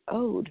yet she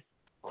owed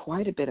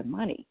quite a bit of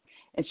money,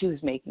 and she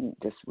was making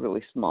just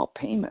really small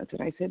payments.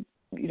 And I said,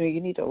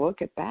 you need to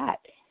look at that.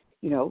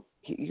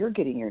 You're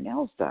getting your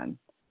nails done.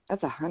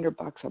 That's $100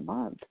 a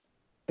month,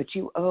 but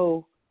you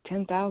owe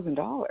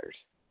 $10,000.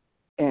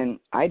 And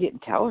I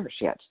didn't tell her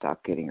she had to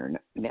stop getting her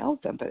nails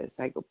done, but it's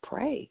like,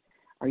 pray.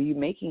 Are you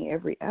making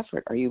every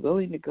effort? Are you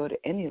willing to go to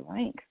any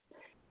length?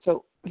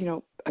 So,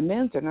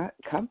 amends are not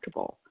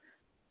comfortable,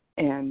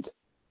 and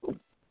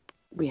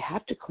we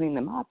have to clean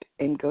them up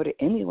and go to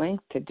any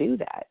length to do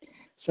that.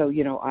 So,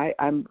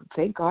 I'm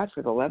thank God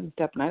for the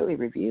 11-step nightly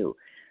review,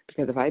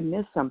 because if I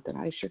miss something,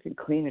 I sure can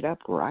clean it up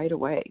right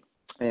away.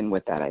 And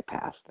with that, I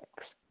pass.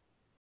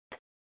 Thanks.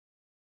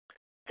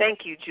 Thank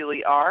you,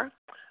 Julie R.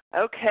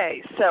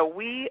 Okay, so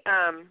we,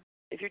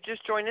 if you're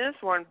just joining us,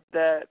 we're in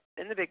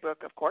the Big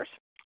Book, of course,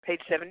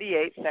 page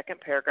 78, second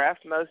paragraph.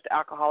 Most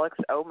alcoholics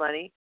owe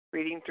money.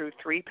 Reading through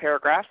 3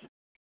 paragraphs,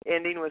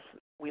 ending with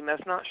we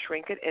must not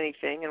shrink at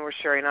anything, and we're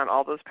sharing on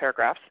all those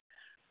paragraphs.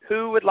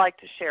 Who would like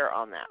to share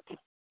on that?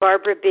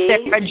 Barbara B.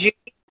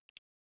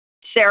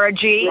 Sarah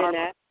G.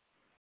 Lynette.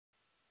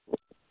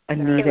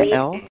 Anita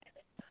L.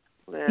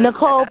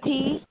 Nicole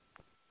P.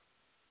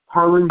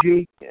 Harlan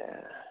G. Yeah.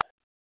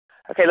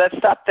 Okay, let's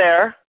stop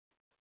there.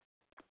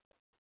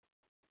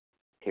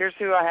 Here's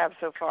who I have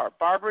so far.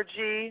 Barbara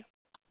G.,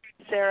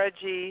 Sarah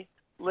G.,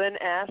 Lynn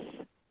S.,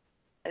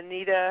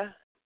 Anita.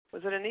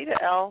 Was it Anita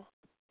L?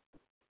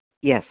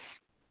 Yes.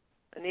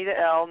 Anita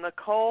L.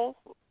 Nicole,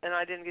 and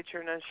I didn't get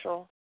your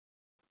initial.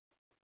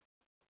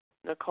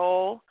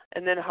 Nicole,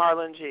 and then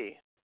Harlan G.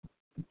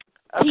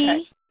 Okay.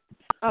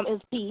 P.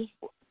 Is P.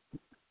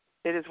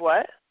 It is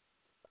what?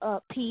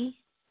 P.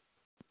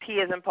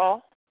 P as in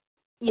Paul?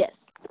 Yes.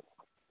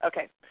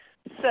 Okay.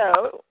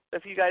 So,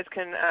 if you guys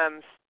can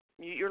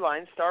mute your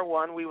line,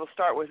 *1, we will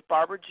start with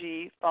Barbara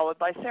G, followed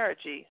by Sarah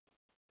G.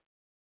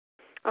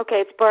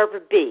 Okay, it's Barbara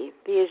B.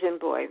 B as in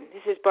boy.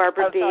 This is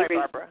Barbara B. Sorry,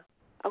 Barbara.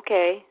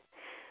 Okay.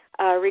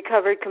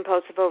 Recovered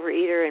compulsive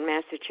overeater in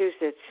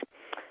Massachusetts.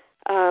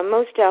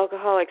 Most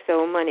alcoholics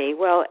owe money.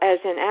 Well, as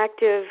an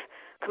active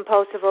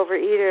compulsive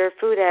overeater,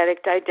 food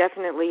addict, I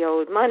definitely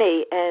owed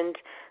money. And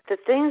the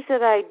things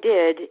that I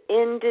did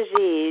in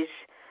disease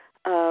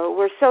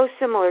were so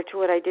similar to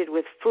what I did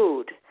with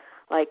food,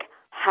 like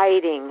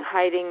hiding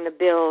the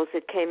bills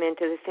that came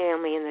into the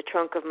family in the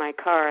trunk of my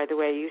car, the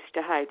way I used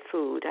to hide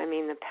food. I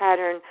mean, the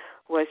pattern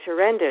was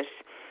horrendous.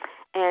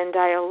 And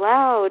I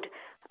allowed,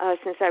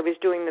 since I was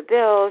doing the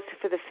bills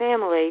for the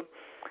family,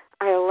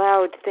 I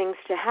allowed things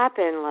to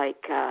happen,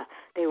 like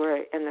they were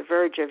on the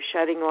verge of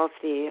shutting off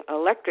the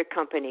electric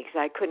company because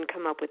I couldn't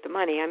come up with the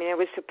money. I mean, I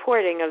was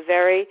supporting a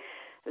very,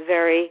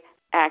 very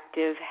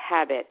active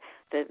habit.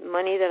 The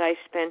money that I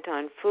spent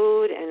on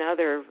food and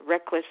other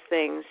reckless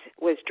things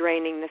was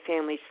draining the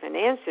family's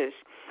finances.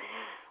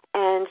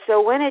 And so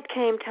when it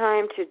came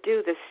time to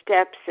do the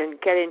steps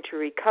and get into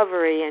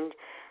recovery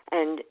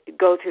and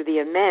go through the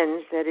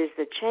amends, that is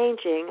the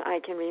changing, I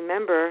can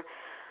remember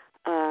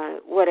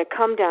what a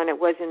come down it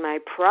was in my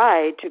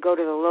pride to go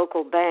to the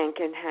local bank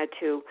and had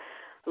to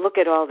look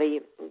at all the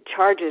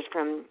charges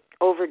from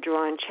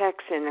overdrawn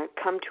checks and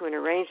come to an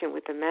arrangement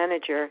with the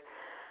manager,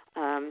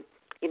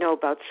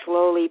 about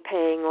slowly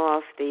paying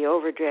off the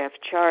overdraft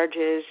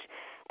charges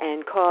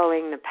and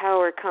calling the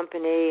power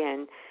company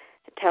and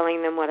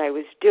telling them what I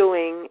was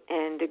doing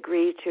and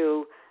agree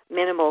to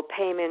minimal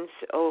payments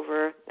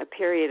over a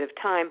period of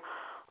time.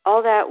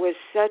 All that was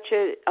such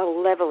a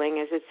leveling,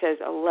 as it says,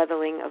 a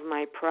leveling of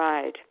my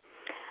pride.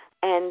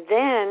 And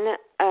then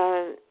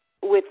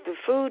with the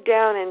food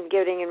down and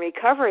getting in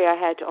recovery, I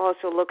had to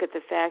also look at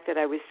the fact that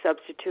I was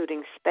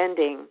substituting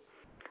spending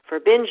for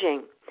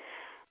binging.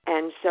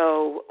 And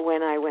so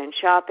when I went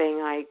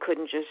shopping, I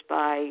couldn't just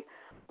buy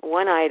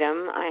one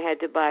item, I had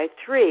to buy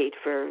 3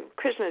 for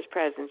Christmas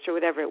presents or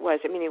whatever it was.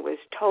 I mean, it was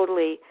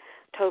totally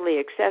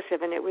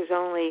excessive, and it was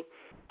only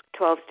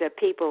 12-step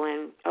people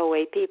and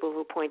OA people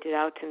who pointed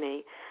out to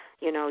me,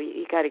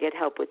 you got to get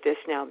help with this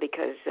now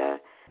because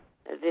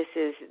this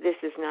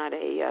is not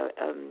a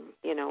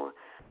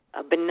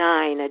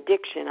benign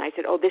addiction. I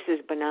said, this is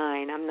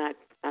benign. I'm not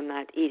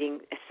eating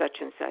such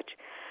and such.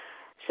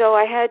 So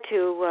I had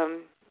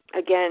to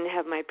again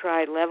have my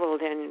pride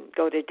leveled and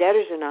go to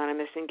Debtors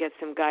Anonymous and get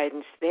some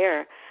guidance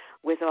there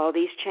with all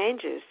these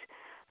changes.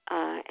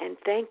 And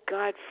thank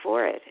God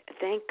for it.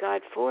 Thank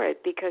God for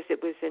it, because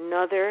it was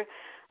another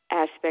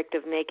aspect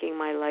of making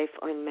my life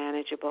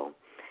unmanageable,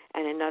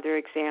 and another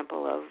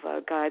example of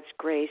God's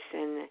grace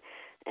and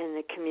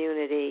the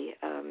community,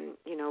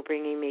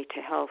 bringing me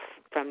to health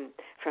from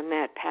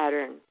that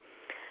pattern.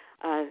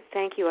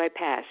 Thank you. I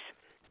pass.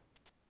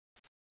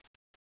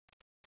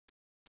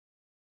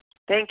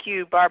 Thank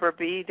you, Barbara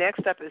B.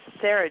 Next up is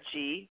Sarah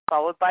G.,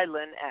 followed by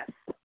Lynn S.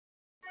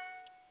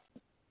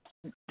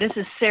 This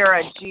is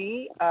Sarah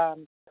G.,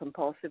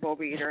 compulsive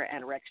overeater,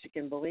 anorexic,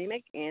 and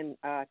bulimic in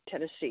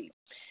Tennessee.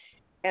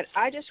 And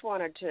I just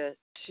wanted to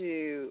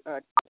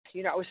I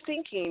was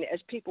thinking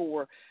as people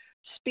were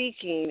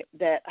speaking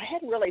that I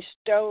hadn't really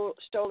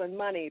stolen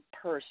money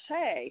per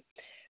se,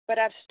 but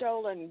I've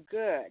stolen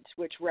goods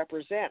which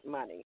represent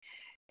money.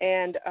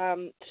 And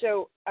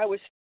so I was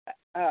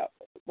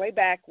way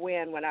back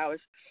when I was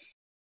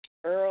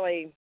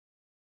early,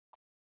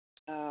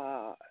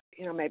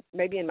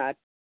 maybe in my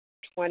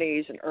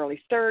 20s and early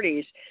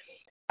 30s,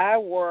 I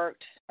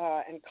worked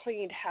and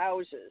cleaned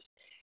houses.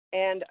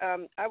 And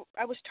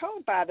I was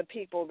told by the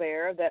people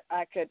there that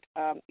I could,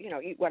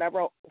 eat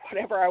whatever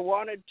I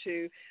wanted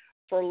to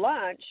for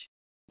lunch,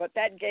 but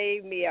that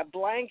gave me a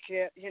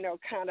blanket,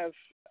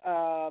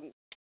 that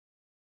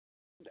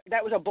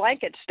was a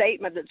blanket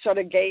statement that sort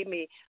of gave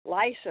me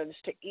license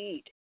to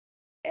eat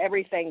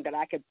everything that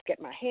I could get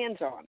my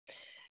hands on.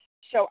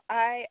 So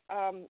I,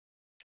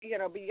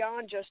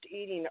 beyond just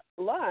eating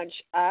lunch,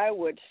 I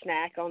would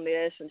snack on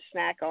this and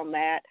snack on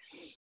that.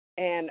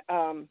 And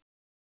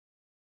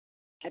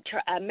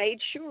I made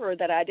sure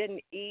that I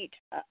didn't eat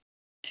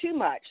too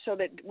much so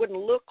that it wouldn't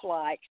look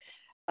like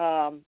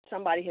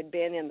somebody had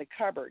been in the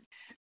cupboard.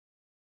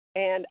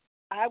 And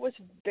I was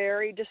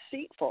very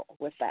deceitful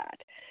with that.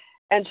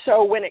 And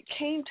so when it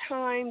came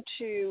time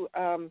to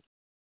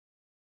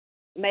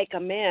make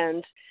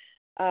amends,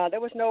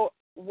 there was no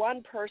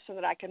one person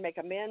that I could make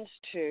amends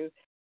to.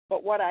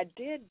 But what I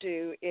did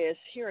do is,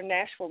 here in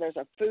Nashville, there's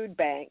a food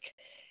bank.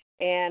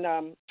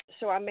 And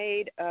so I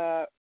made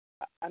a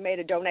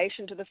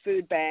donation to the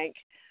food bank,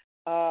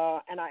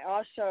 and I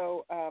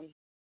also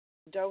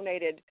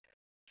donated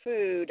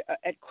food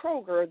at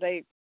Kroger.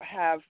 They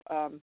have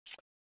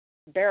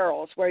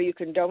barrels where you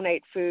can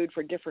donate food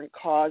for different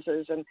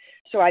causes, and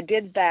so I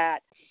did that,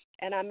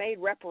 and I made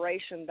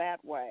reparation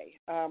that way.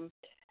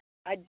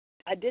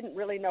 I didn't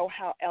really know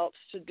how else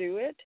to do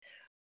it,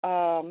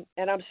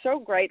 and I'm so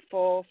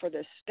grateful for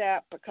this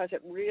step because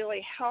it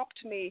really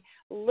helped me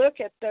look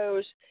at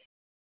those.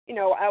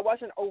 I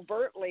wasn't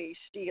overtly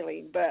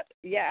stealing, but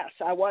yes,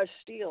 I was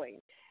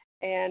stealing.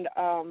 And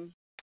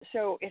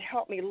so it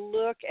helped me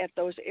look at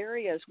those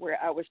areas where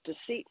I was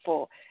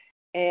deceitful,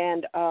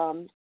 and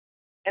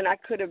I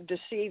could have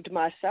deceived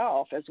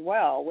myself as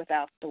well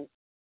without the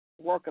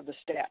work of the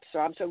steps. So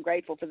I'm so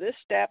grateful for this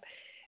step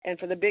and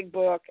for the big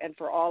book and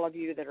for all of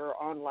you that are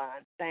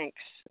online.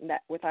 Thanks. And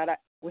with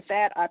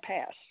that, I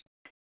pass.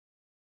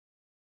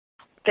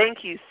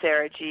 Thank you,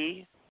 Sarah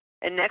G.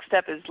 And next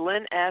up is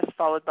Lynn S.,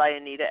 followed by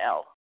Anita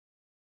L.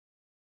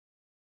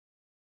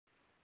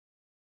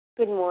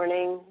 Good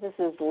morning. This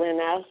is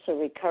Lynn S., a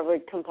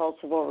recovered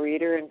compulsive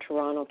overeater in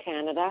Toronto,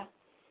 Canada.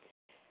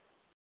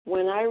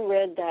 When I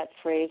read that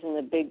phrase in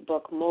the big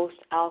book, most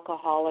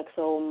alcoholics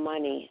owe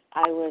money,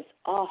 I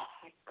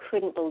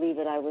couldn't believe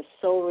it. I was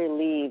so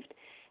relieved.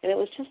 And it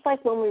was just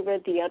like when we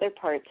read the other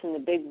parts in the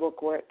big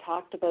book where it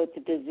talked about the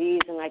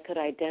disease and I could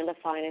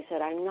identify, and I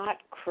said, I'm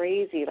not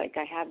crazy. Like,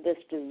 I have this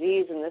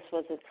disease, and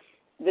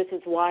this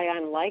is why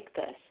I'm like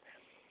this.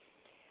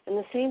 And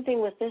the same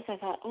thing with this, I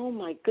thought, oh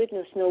my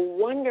goodness, no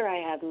wonder I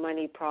have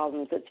money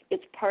problems.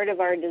 It's part of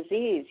our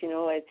disease,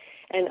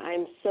 and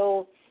I'm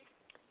so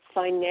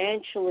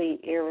financially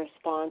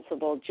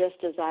irresponsible,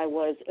 just as I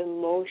was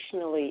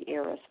emotionally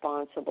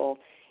irresponsible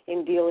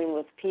in dealing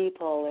with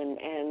people,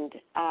 and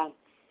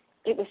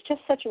it was just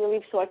such a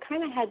relief. So I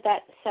kind of had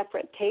that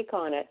separate take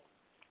on it.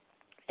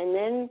 And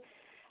then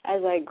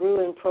as I grew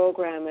in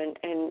program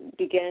and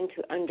began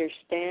to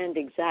understand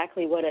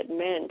exactly what it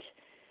meant,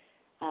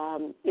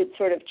 it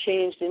sort of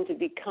changed into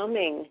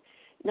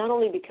not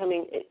only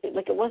becoming,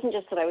 it wasn't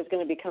just that I was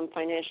going to become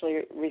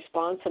financially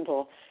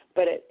responsible,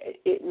 but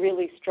it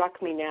really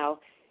struck me now,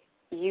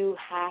 you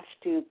have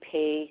to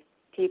pay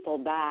people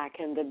back.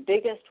 And the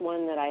biggest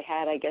one that I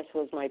had, I guess,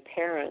 was my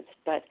parents,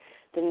 but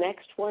the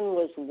next one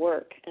was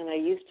work, and I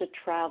used to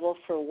travel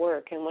for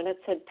work. And when it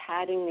said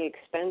padding the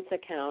expense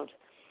account,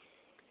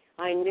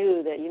 I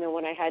knew that,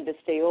 when I had to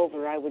stay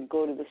over, I would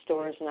go to the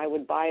stores and I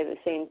would buy the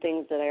same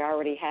things that I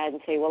already had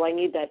and say, well, I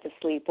need that to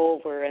sleep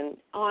over, and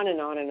on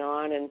and on and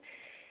on. And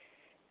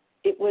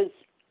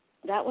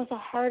that was a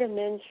hard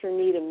amends for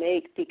me to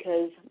make,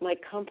 because my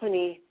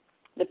company,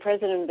 the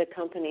president of the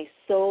company,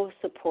 so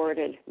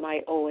supported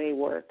my OA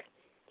work.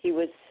 He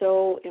was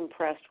so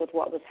impressed with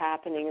what was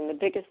happening. And the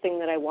biggest thing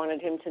that I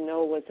wanted him to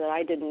know was that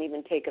I didn't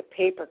even take a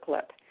paper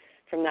clip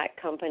from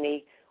that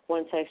company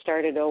once I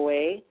started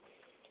OA.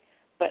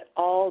 But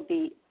all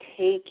the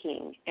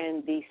taking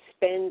and the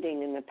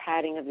spending and the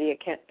padding of the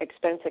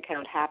expense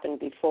account happened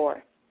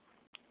before.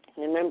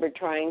 And I remember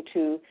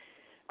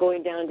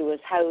going down to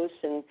his house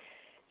and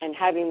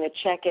having the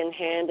check in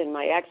hand and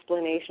my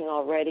explanation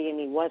already, and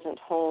he wasn't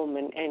home,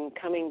 and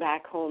coming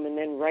back home and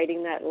then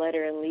writing that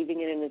letter and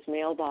leaving it in his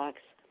mailbox.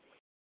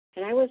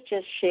 And I was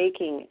just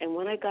shaking. And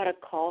when I got a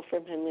call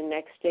from him the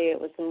next day, it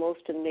was the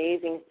most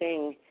amazing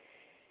thing.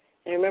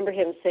 And I remember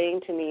him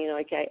saying to me,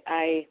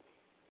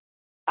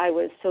 I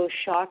was so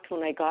shocked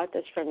when I got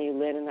this from you,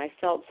 Lynn, and I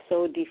felt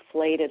so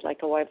deflated, like,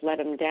 oh, I've let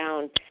him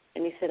down.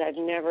 And he said, I've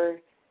never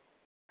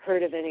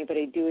heard of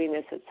anybody doing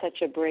this. It's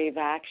such a brave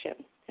action.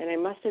 And I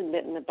must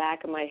admit, in the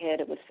back of my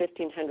head, it was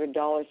 $1,500,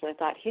 and I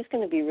thought, he's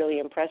going to be really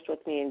impressed with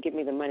me and give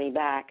me the money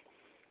back.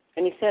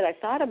 And he said, I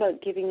thought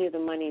about giving you the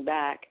money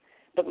back,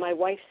 but my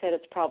wife said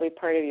it's probably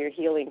part of your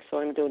healing, so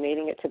I'm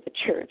donating it to the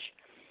church.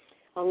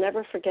 I'll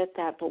never forget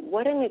that. But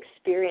what an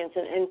experience.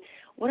 And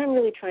what I'm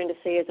really trying to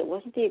say is it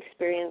wasn't the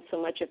experience so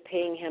much of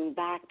paying him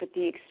back, but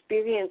the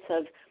experience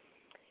of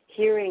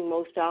hearing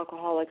most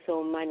alcoholics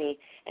owe money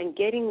and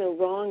getting the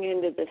wrong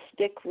end of the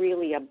stick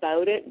really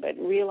about it, but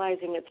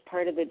realizing it's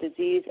part of the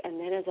disease. And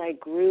then as I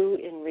grew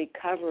in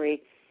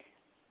recovery,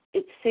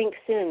 it sinks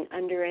in,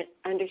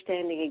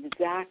 understanding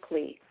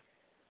exactly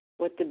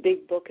what the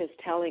big book is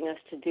telling us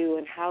to do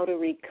and how to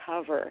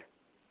recover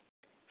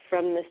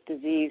from this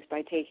disease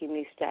by taking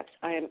these steps.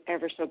 I am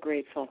ever so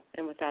grateful.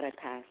 And with that, I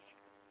pass.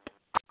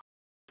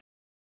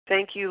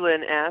 Thank you,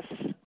 Lynn S.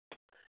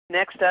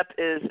 Next up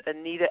is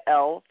Anita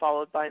L.,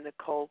 followed by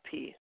Nicole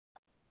P.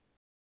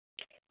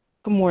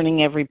 Good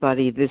morning,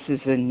 everybody. This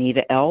is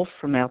Anita L.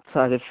 from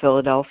outside of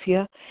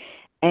Philadelphia.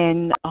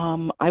 And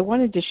I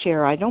wanted to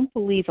share, I don't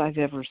believe I've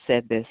ever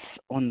said this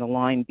on the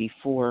line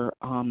before,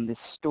 this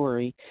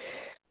story,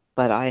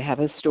 but I have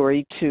a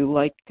story too,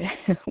 like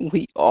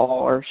we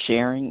all are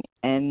sharing.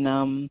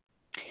 And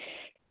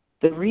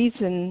the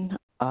reason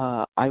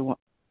I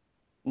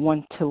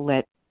want to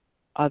let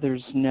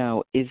others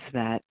know is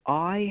that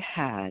I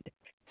had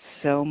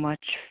so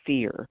much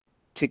fear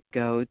to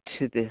go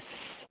to this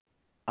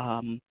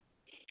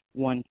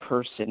one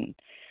person,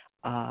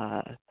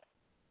 and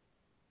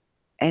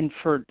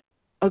for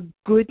a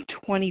good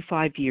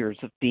 25 years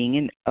of being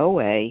in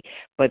OA,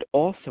 but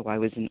also I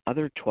was in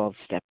other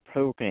 12-step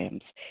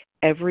programs.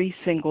 Every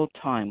single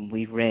time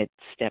we read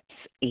steps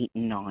 8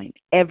 and 9,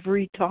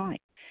 every time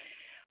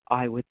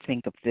I would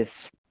think of this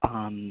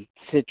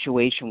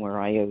situation where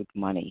I owed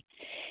money.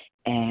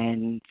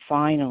 And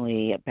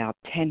finally, about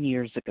 10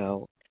 years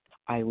ago,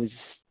 I was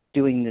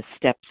doing the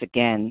steps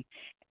again,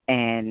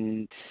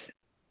 and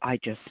I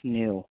just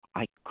knew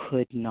I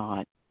could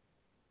not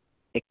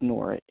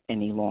ignore it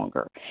any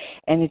longer.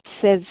 And it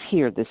says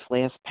here, this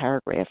last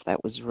paragraph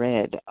that was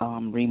read,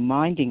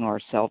 reminding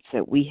ourselves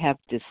that we have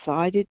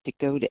decided to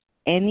go to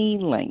any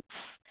lengths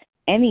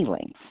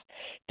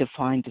to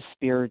find a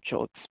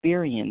spiritual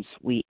experience.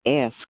 We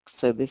ask,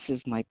 so this is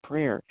my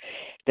prayer,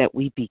 that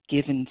we be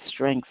given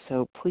strength.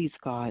 So please,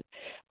 God,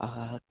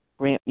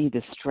 grant me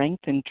the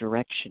strength and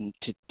direction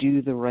to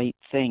do the right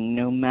thing,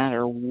 no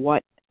matter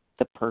what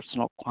the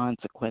personal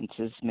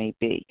consequences may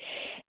be.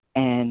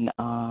 And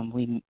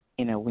we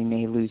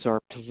may lose our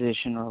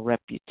position or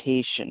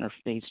reputation or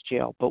face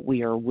jail, but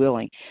we are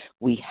willing.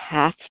 We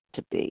have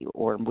to be,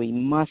 or we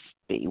must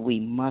be. We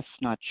must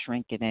not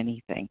shrink at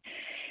anything.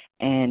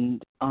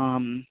 And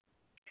I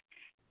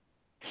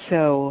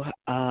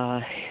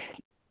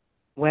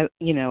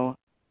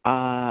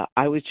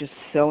was just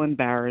so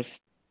embarrassed.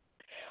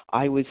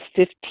 I was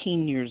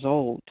 15 years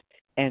old,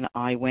 and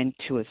I went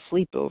to a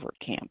sleepover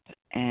camp,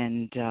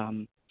 and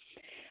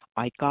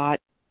I got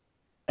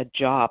a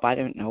job. I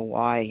don't know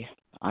why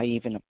I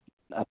even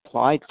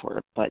applied for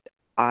it, but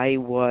I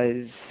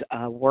was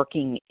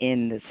working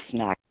in the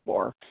snack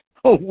bar.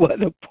 Oh,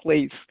 what a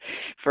place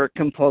for a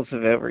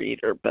compulsive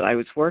overeater. But I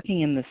was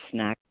working in the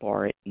snack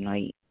bar at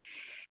night,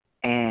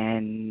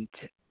 and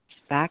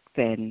back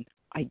then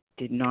I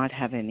did not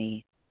have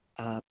any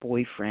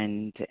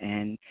boyfriend,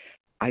 and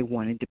I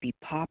wanted to be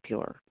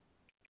popular.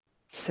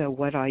 So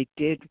what I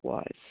did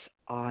was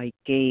I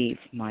gave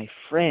my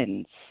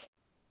friends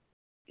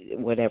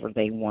whatever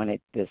they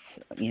wanted to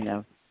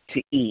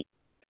eat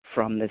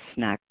from the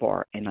snack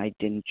bar, and I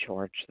didn't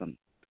charge them.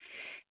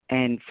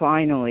 And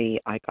finally,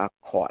 I got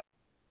caught.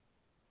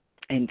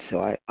 And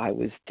so I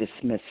was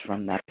dismissed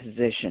from that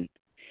position.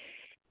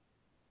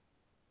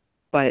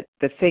 But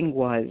the thing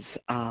was,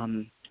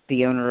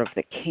 the owner of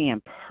the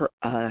camp,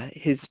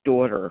 his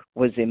daughter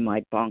was in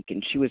my bunk,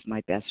 and she was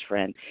my best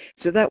friend.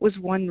 So that was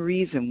one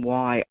reason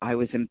why I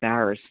was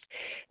embarrassed.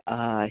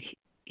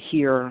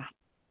 Here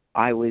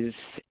I was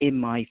in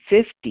my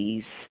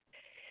 50s,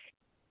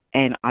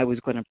 and I was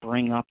going to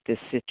bring up this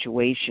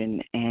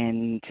situation,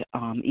 and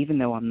even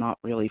though I'm not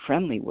really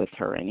friendly with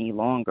her any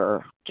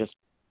longer, just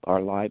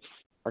our lives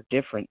are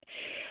different,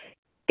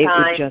 it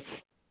would just,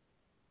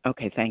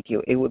 okay, thank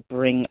you, it would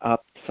bring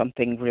up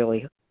something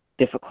really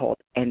difficult,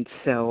 and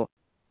so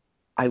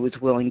I was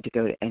willing to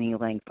go to any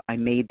length. I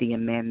made the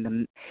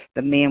amend.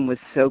 The man was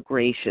so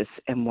gracious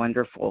and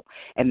wonderful,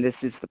 and this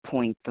is the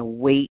point. The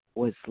weight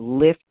was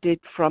lifted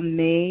from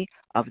me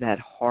of that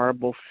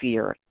horrible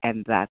fear,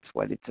 and that's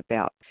what it's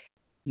about,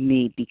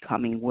 me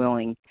becoming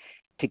willing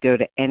to go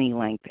to any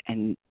length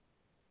and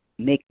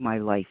make my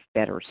life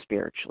better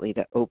spiritually,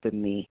 to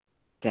open me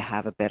to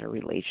have a better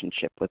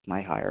relationship with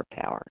my higher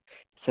power.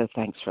 So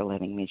thanks for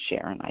letting me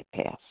share, and I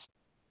pass.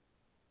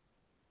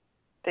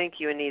 Thank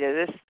you,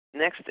 Anita. This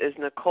next is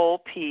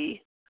Nicole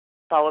P.,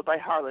 followed by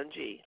Harlan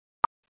G.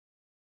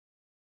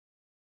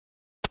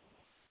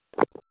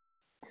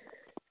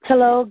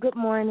 Hello, good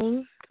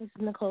morning. This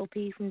is Nicole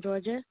P. from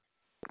Georgia.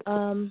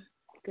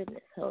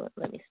 Goodness, hold on,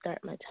 let me start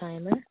my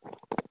timer.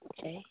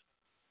 Okay.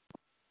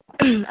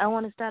 I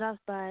want to start off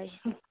by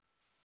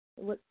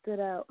what stood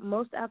out.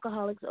 Most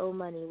alcoholics owe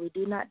money. We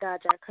do not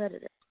dodge our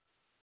creditors.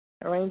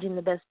 Arranging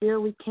the best deal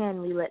we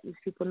can, we let these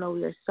people know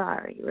we are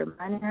sorry,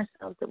 reminding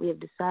ourselves that we have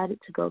decided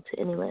to go to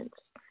any lengths.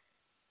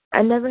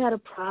 I never had a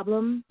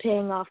problem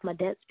paying off my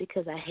debts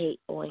because I hate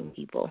owing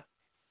people.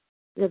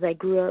 Because I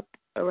grew up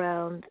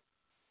around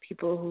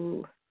people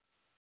who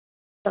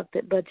sucked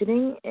at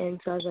budgeting, and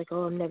so I was like,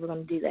 oh, I'm never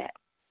going to do that.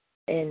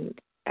 And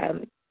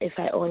if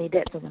I owe any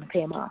debts, I'm going to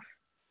pay them off.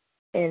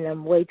 And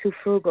I'm way too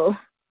frugal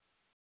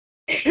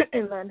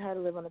and learned how to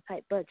live on a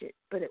tight budget.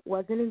 But it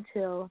wasn't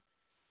until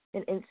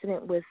an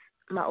incident with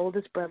my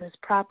oldest brother's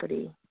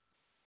property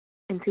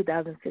in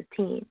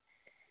 2015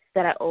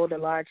 that I owed a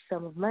large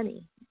sum of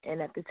money.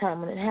 And at the time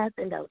when it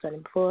happened, I was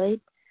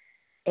unemployed,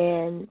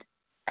 and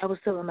I was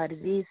still on my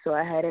disease, so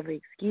I had every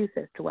excuse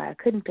as to why I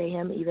couldn't pay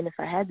him. Even if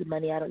I had the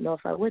money, I don't know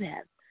if I would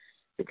have,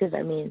 because,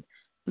 I mean,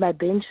 my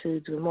binge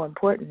foods were more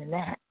important than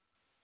that.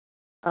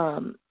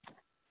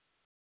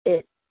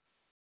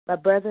 My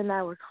brother and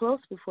I were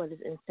close before this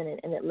incident,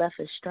 and it left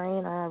a strain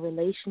on our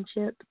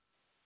relationship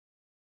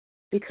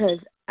because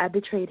I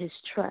betrayed his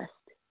trust.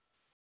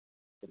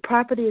 The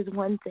property is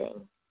one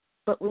thing,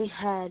 but we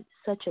had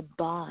such a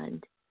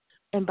bond,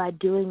 and by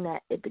doing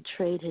that, it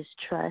betrayed his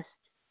trust.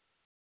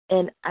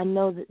 And I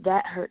know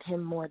that hurt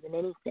him more than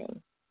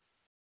anything.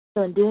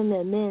 So in doing the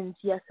amends,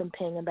 yes, I'm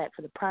paying him back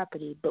for the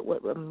property, but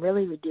what I'm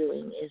really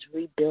doing is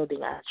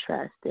rebuilding our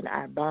trust and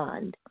our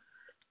bond.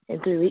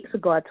 And 3 weeks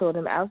ago, I told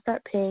him, I'll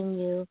start paying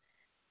you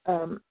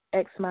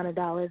X amount of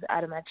dollars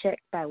out of my check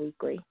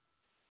biweekly.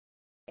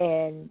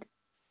 And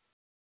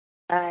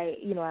I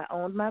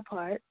owned my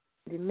part,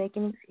 didn't make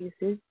any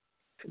excuses.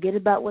 Forget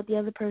about what the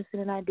other person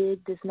and I did.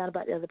 This is not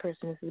about the other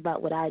person. This is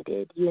about what I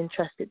did. You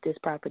entrusted this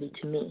property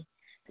to me.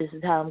 This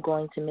is how I'm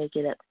going to make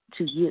it up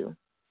to you.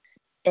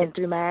 And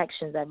through my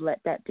actions, I've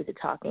let that do the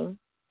talking.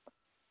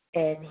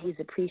 And he's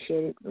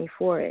appreciated me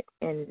for it.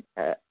 And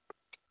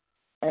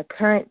a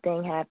current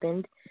thing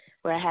happened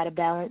where I had a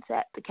balance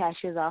at the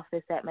cashier's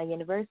office at my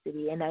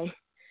university. And I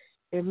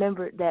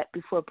remembered that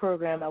before a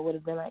program, I would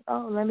have been like,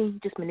 oh, let me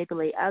just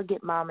manipulate. I'll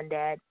get mom and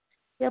dad.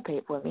 They'll pay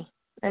it for me.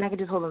 And I can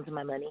just hold on to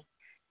my money.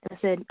 And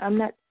I said,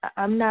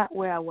 I'm not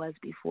where I was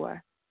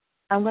before.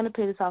 I'm going to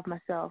pay this off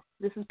myself.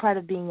 This is part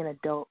of being an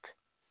adult.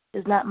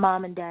 It's not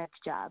mom and dad's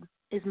job.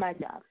 It's my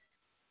job.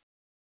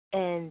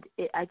 And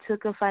I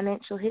took a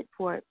financial hit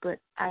for it, but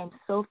I am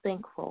so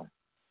thankful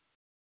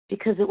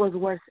because it was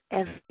worth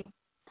every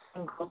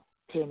single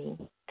penny,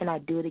 and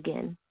I'd do it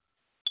again.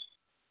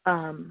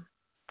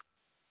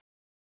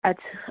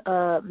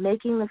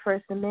 Making the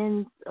first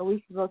amends a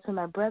week ago to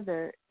my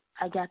brother,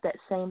 I got that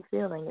same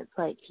feeling. It's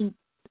like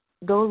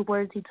those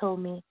words he told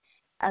me,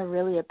 I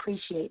really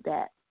appreciate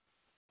that.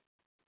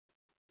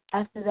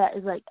 After that,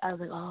 it's like, I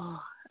was like, oh,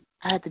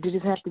 I have to do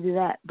this, I have to do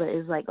that. But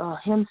it's like, oh,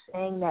 him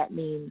saying that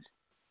means,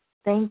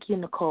 thank you,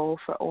 Nicole,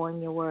 for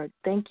owning your word.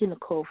 Thank you,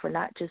 Nicole, for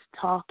not just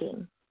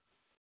talking.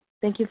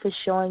 Thank you for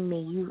showing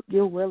me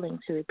you're willing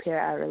to repair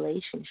our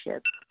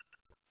relationship.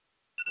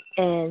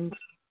 And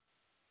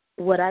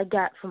what I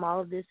got from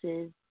all of this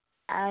is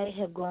I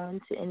have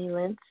gone to any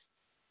lengths,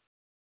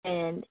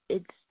 and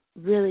it's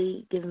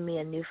really given me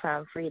a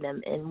newfound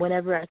freedom. And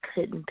whenever I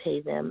couldn't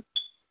pay them,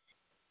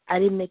 I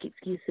didn't make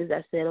excuses.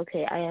 I said,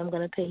 okay, I am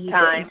going to pay you.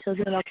 Until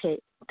then, okay,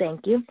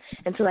 thank you.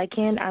 Until I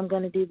can, I'm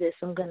going to do this.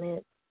 I'm going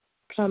to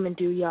come and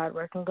do yard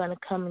work. I'm going to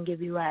come and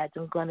give you rides.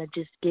 I'm going to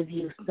just give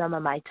you some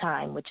of my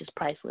time, which is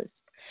priceless.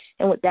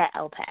 And with that,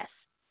 I'll pass.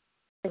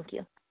 Thank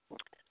you.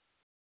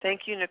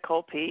 Thank you,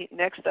 Nicole P.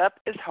 Next up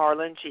is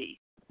Harlan G.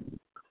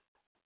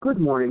 Good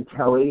morning,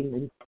 Kelly,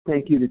 and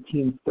thank you to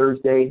Team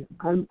Thursday.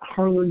 I'm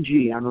Harlan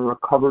G. I'm a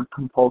recovered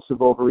compulsive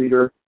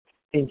overeater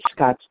in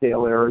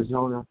Scottsdale,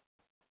 Arizona.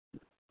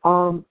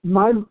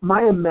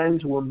 My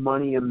amends were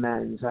money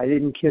amends. I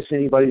didn't kiss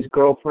anybody's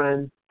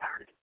girlfriend.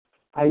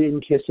 I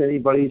didn't kiss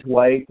anybody's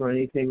wife or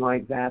anything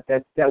like that.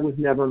 That was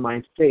never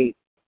my fate.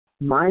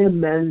 My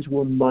amends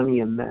were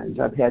money amends.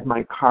 I've had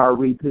my car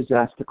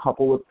repossessed a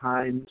couple of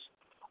times.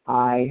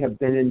 I have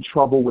been in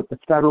trouble with the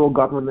federal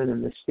government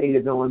and the state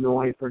of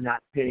Illinois for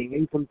not paying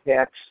income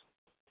tax.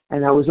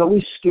 And I was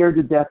always scared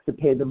to death to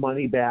pay the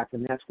money back,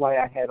 and that's why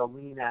I had a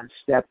lien on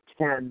step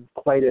 10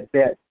 quite a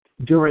bit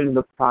during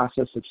the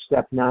process of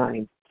step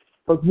 9.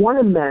 But one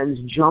amends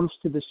jumps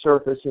to the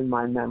surface in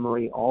my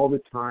memory all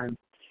the time,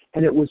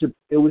 and it was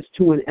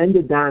to an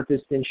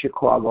endodontist in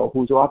Chicago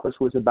whose office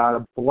was about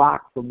a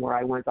block from where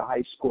I went to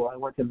high school. I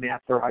went to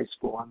Mather High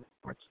School on the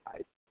north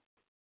side.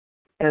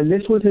 And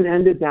this was an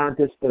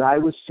endodontist that I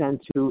was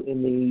sent to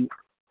in the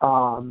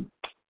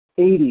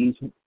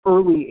 80s,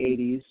 early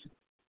 80s,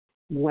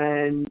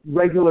 when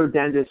regular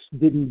dentists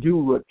didn't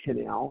do root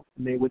canal,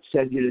 and they would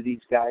send you to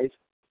these guys.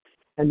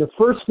 And the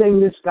first thing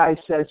this guy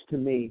says to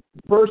me,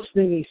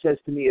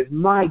 is,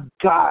 "My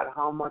God,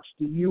 how much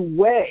do you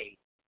weigh?"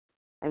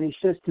 And he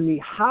says to me,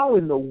 "How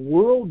in the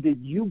world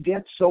did you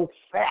get so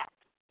fat?"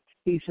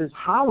 He says,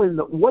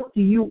 what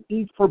do you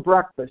eat for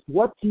breakfast?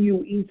 What do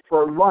you eat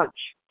for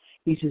lunch?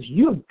 He says,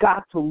 "You've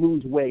got to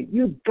lose weight.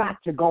 You've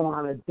got to go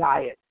on a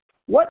diet.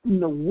 What in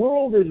the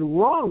world is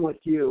wrong with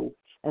you?"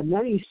 And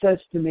then he says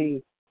to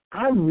me,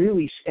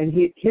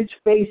 his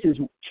face is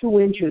 2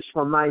 inches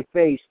from my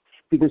face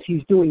because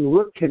he's doing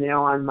root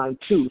canal on my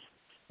tooth.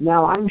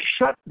 Now I'm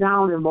shut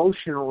down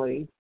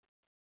emotionally,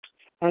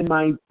 and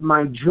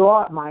my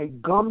jaw, my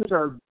gums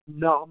are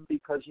numb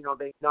because,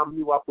 they numb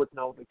you up with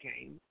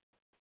Novocaine.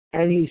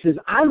 And he says,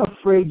 "I'm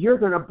afraid you're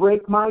going to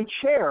break my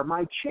chair.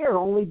 My chair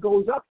only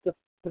goes up to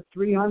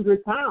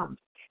 300 pounds.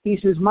 He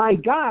says, "My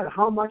God,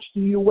 how much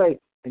do you weigh?"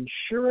 And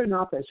sure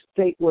enough, as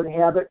fate would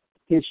have it,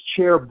 his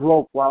chair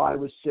broke while I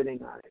was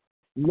sitting on it.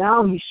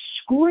 Now he's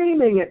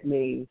screaming at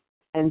me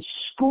and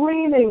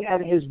screaming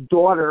at his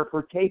daughter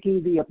for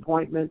taking the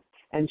appointment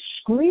and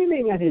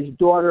screaming at his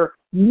daughter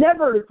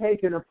never to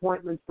take an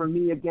appointment for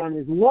me again.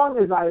 As long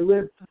as I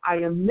live, I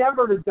am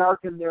never to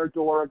darken their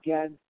door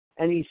again.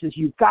 And he says,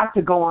 "You've got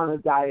to go on a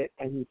diet."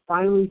 And he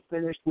finally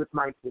finished with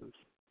my tooth.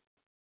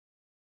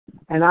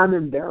 And I'm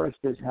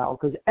embarrassed as hell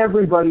because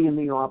everybody in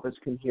the office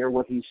can hear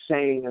what he's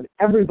saying, and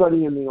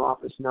everybody in the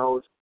office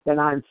knows that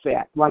I'm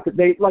fat. Like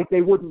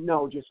they wouldn't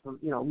know just from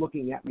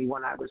looking at me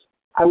when I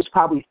was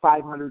probably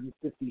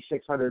 550,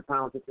 600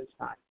 pounds at this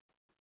time.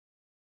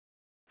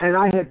 And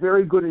I had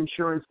very good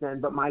insurance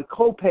then, but my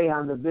copay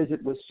on the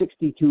visit was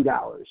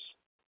 $62.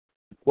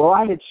 Well,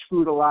 I had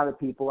screwed a lot of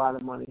people out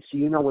of money, so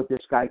you know what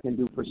this guy can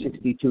do for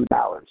 $62.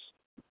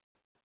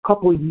 A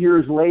couple of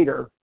years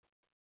later,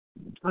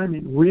 I'm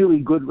in really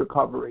good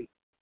recovery.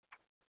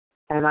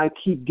 And I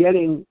keep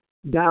getting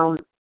down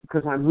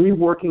because I'm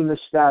reworking the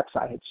steps.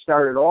 I had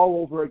started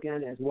all over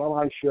again, as well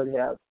I should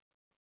have.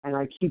 And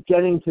I keep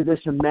getting to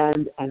this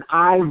amend, and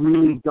I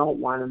really don't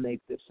want to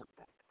make this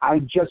amend. I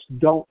just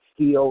don't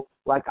feel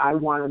like I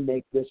want to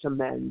make this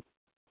amend.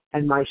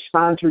 And my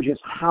sponsor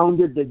just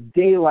hounded the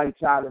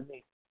daylights out of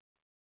me.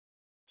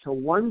 So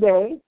one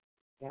day,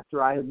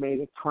 after I had made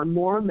a ton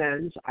more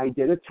amends, I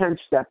did a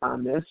 10-step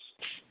on this.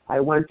 I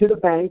went to the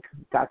bank,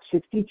 got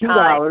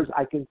 $62.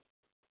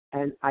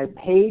 And I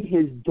paid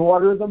his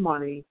daughter the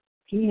money.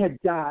 He had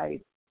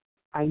died.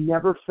 I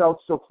never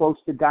felt so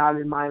close to God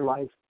in my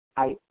life.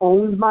 I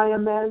owned my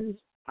amends.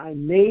 I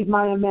made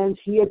my amends.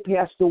 He had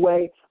passed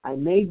away. I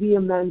made the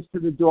amends to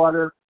the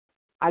daughter.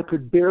 I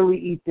could barely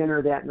eat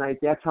dinner that night.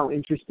 That's how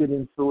interested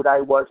in food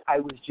I was. I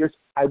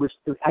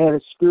had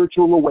a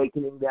spiritual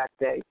awakening that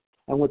day.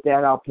 And with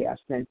that, I'll pass.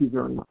 Thank you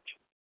very much.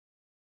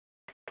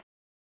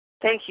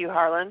 Thank you,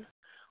 Harlan.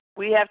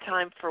 We have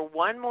time for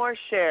one more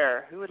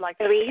share. Who would like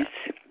to Elise?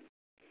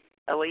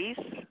 share?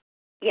 Elise?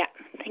 Yeah,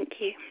 thank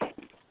you.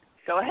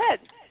 Go ahead.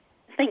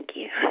 Thank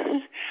you.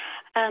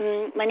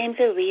 My name's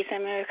Elise.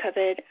 I'm a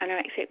recovered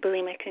anorexic,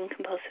 bulimic, and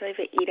compulsive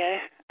overeater.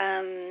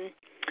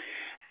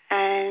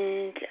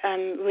 And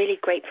I'm really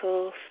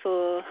grateful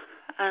for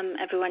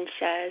everyone's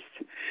shares.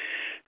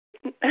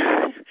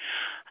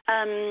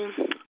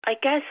 I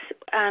guess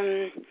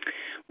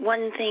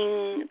one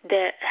thing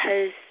that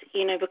has,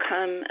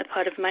 become a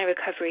part of my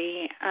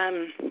recovery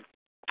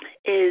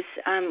is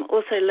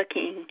also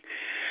looking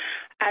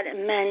at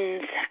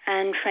amends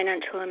and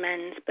financial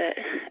amends, but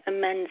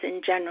amends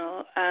in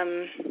general.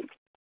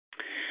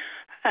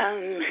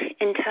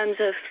 In terms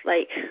of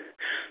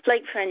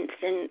like for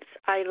instance,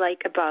 I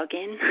like a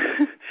bargain,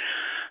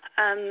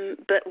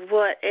 but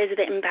what is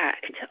the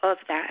impact of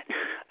that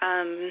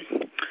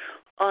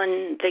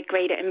on the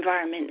greater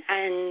environment?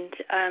 And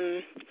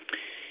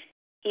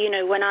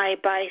when I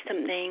buy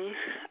something,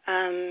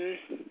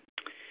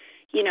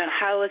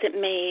 how was it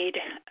made?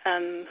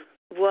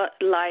 What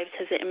lives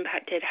has it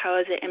impacted? How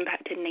has it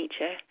impacted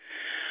nature?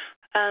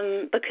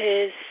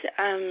 Because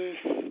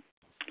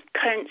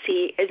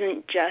currency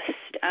isn't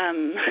just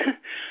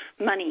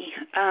money,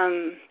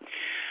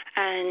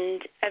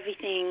 and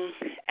everything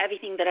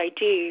that I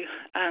do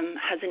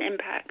has an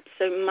impact.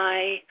 So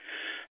my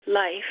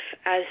life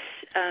as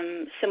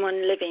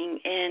someone living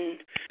in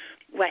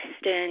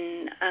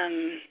Western,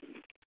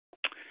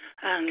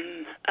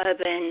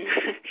 urban,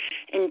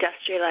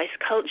 industrialized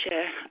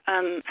culture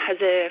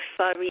has a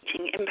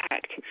far-reaching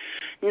impact,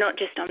 not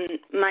just on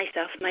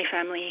myself, my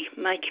family,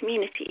 my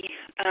community,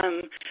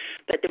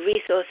 but the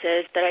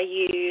resources that I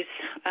use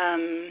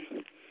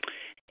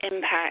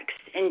impacts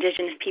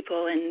Indigenous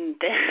people and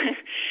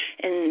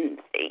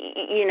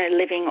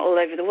living all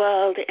over the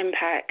world,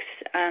 impacts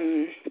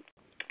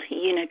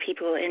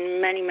people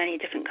in many, many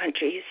different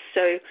countries.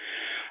 So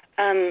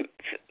for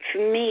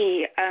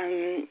me,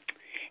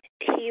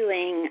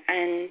 healing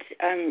and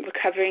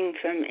recovering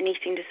from an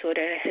eating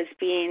disorder has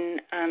been,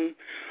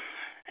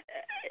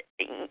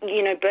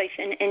 both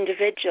an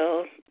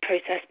individual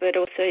process, but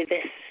also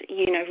this,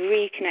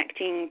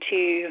 reconnecting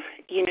to,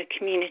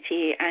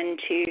 community and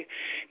to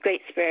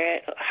Great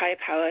Spirit, higher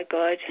power,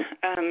 God,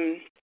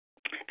 and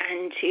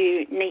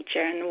to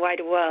nature and the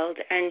wider world,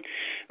 and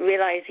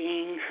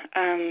realizing,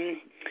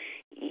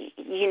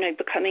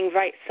 becoming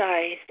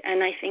right-sized.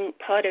 And I think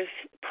part of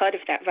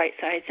that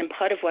right-size and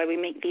part of why we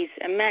make these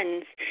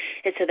amends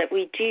is so that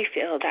we do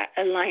feel that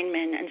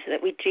alignment and so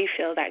that we do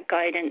feel that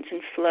guidance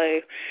and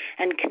flow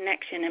and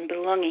connection and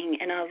belonging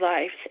in our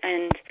lives.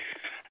 And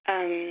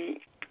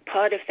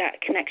part of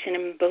that connection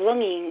and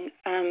belonging,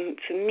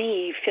 for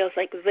me, feels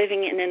like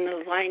living in an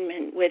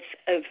alignment with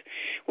a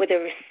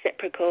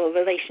reciprocal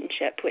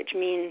relationship, which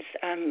means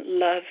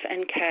love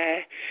and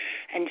care,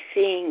 and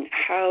seeing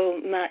how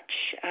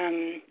much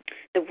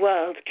the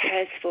world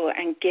cares for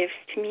and gives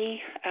to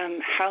me,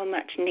 how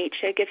much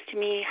nature gives to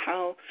me,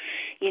 how,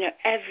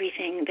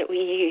 everything that we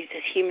use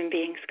as human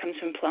beings comes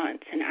from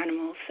plants and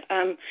animals.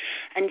 And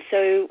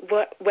so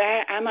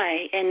where am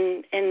I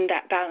in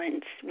that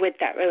balance with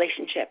that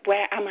relationship?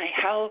 Where am I?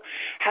 How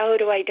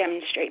do I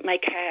demonstrate my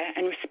care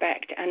and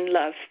respect and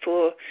love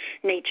for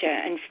nature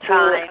and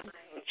for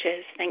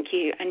cultures? Thank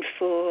you. And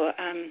for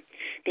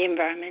the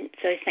environment.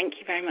 So thank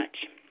you very much.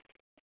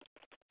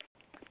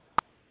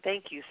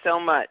 Thank you so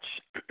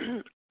much.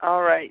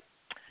 All right.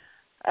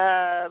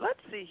 Let's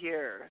see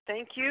here.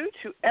 Thank you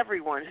to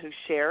everyone who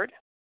shared.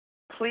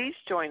 Please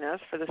join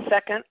us for the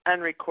second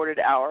unrecorded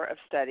hour of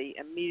study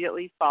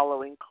immediately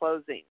following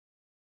closing.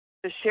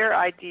 The share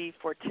ID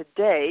for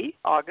today,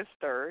 August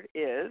 3rd,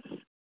 is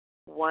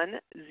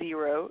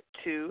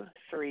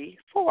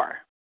 10234.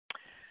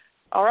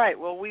 All right.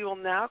 Well, we will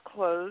now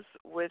close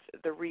with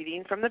the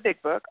reading from the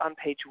Big Book on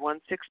page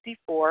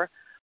 164,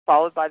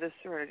 followed by the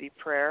Serenity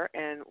Prayer.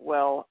 And,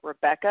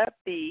 Rebecca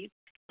B.,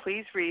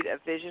 please read A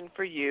Vision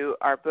for You.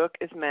 Our book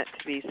is meant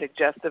to be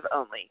suggestive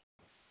only.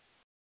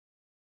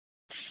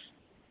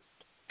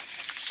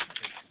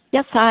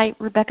 Yes, hi,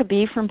 Rebecca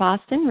B. from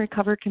Boston,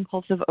 recovered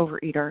compulsive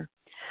overeater.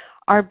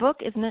 Our book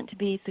is meant to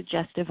be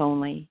suggestive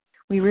only.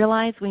 We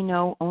realize we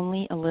know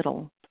only a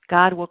little.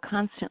 God will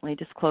constantly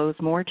disclose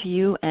more to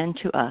you and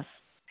to us.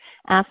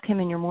 Ask Him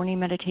in your morning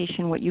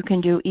meditation what you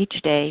can do each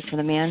day for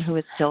the man who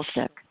is still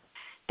sick.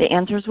 The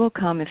answers will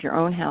come if your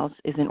own house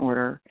is in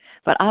order,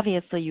 but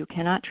obviously you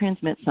cannot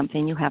transmit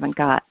something you haven't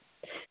got.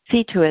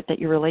 See to it that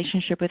your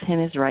relationship with Him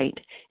is right,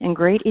 and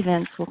great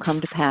events will come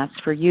to pass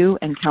for you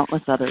and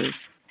countless others.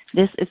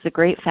 This is the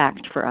great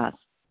fact for us.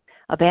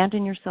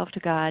 Abandon yourself to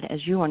God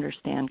as you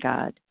understand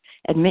God.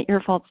 Admit your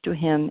faults to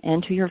Him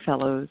and to your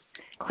fellows.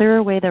 Clear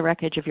away the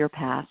wreckage of your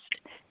past.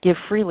 Give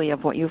freely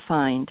of what you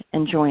find,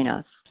 and join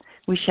us.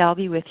 We shall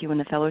be with you in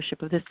the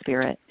fellowship of the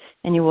Spirit,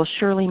 and you will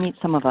surely meet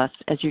some of us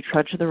as you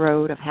trudge the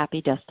road of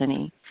happy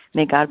destiny.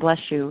 May God bless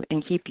you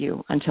and keep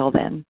you until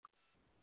then.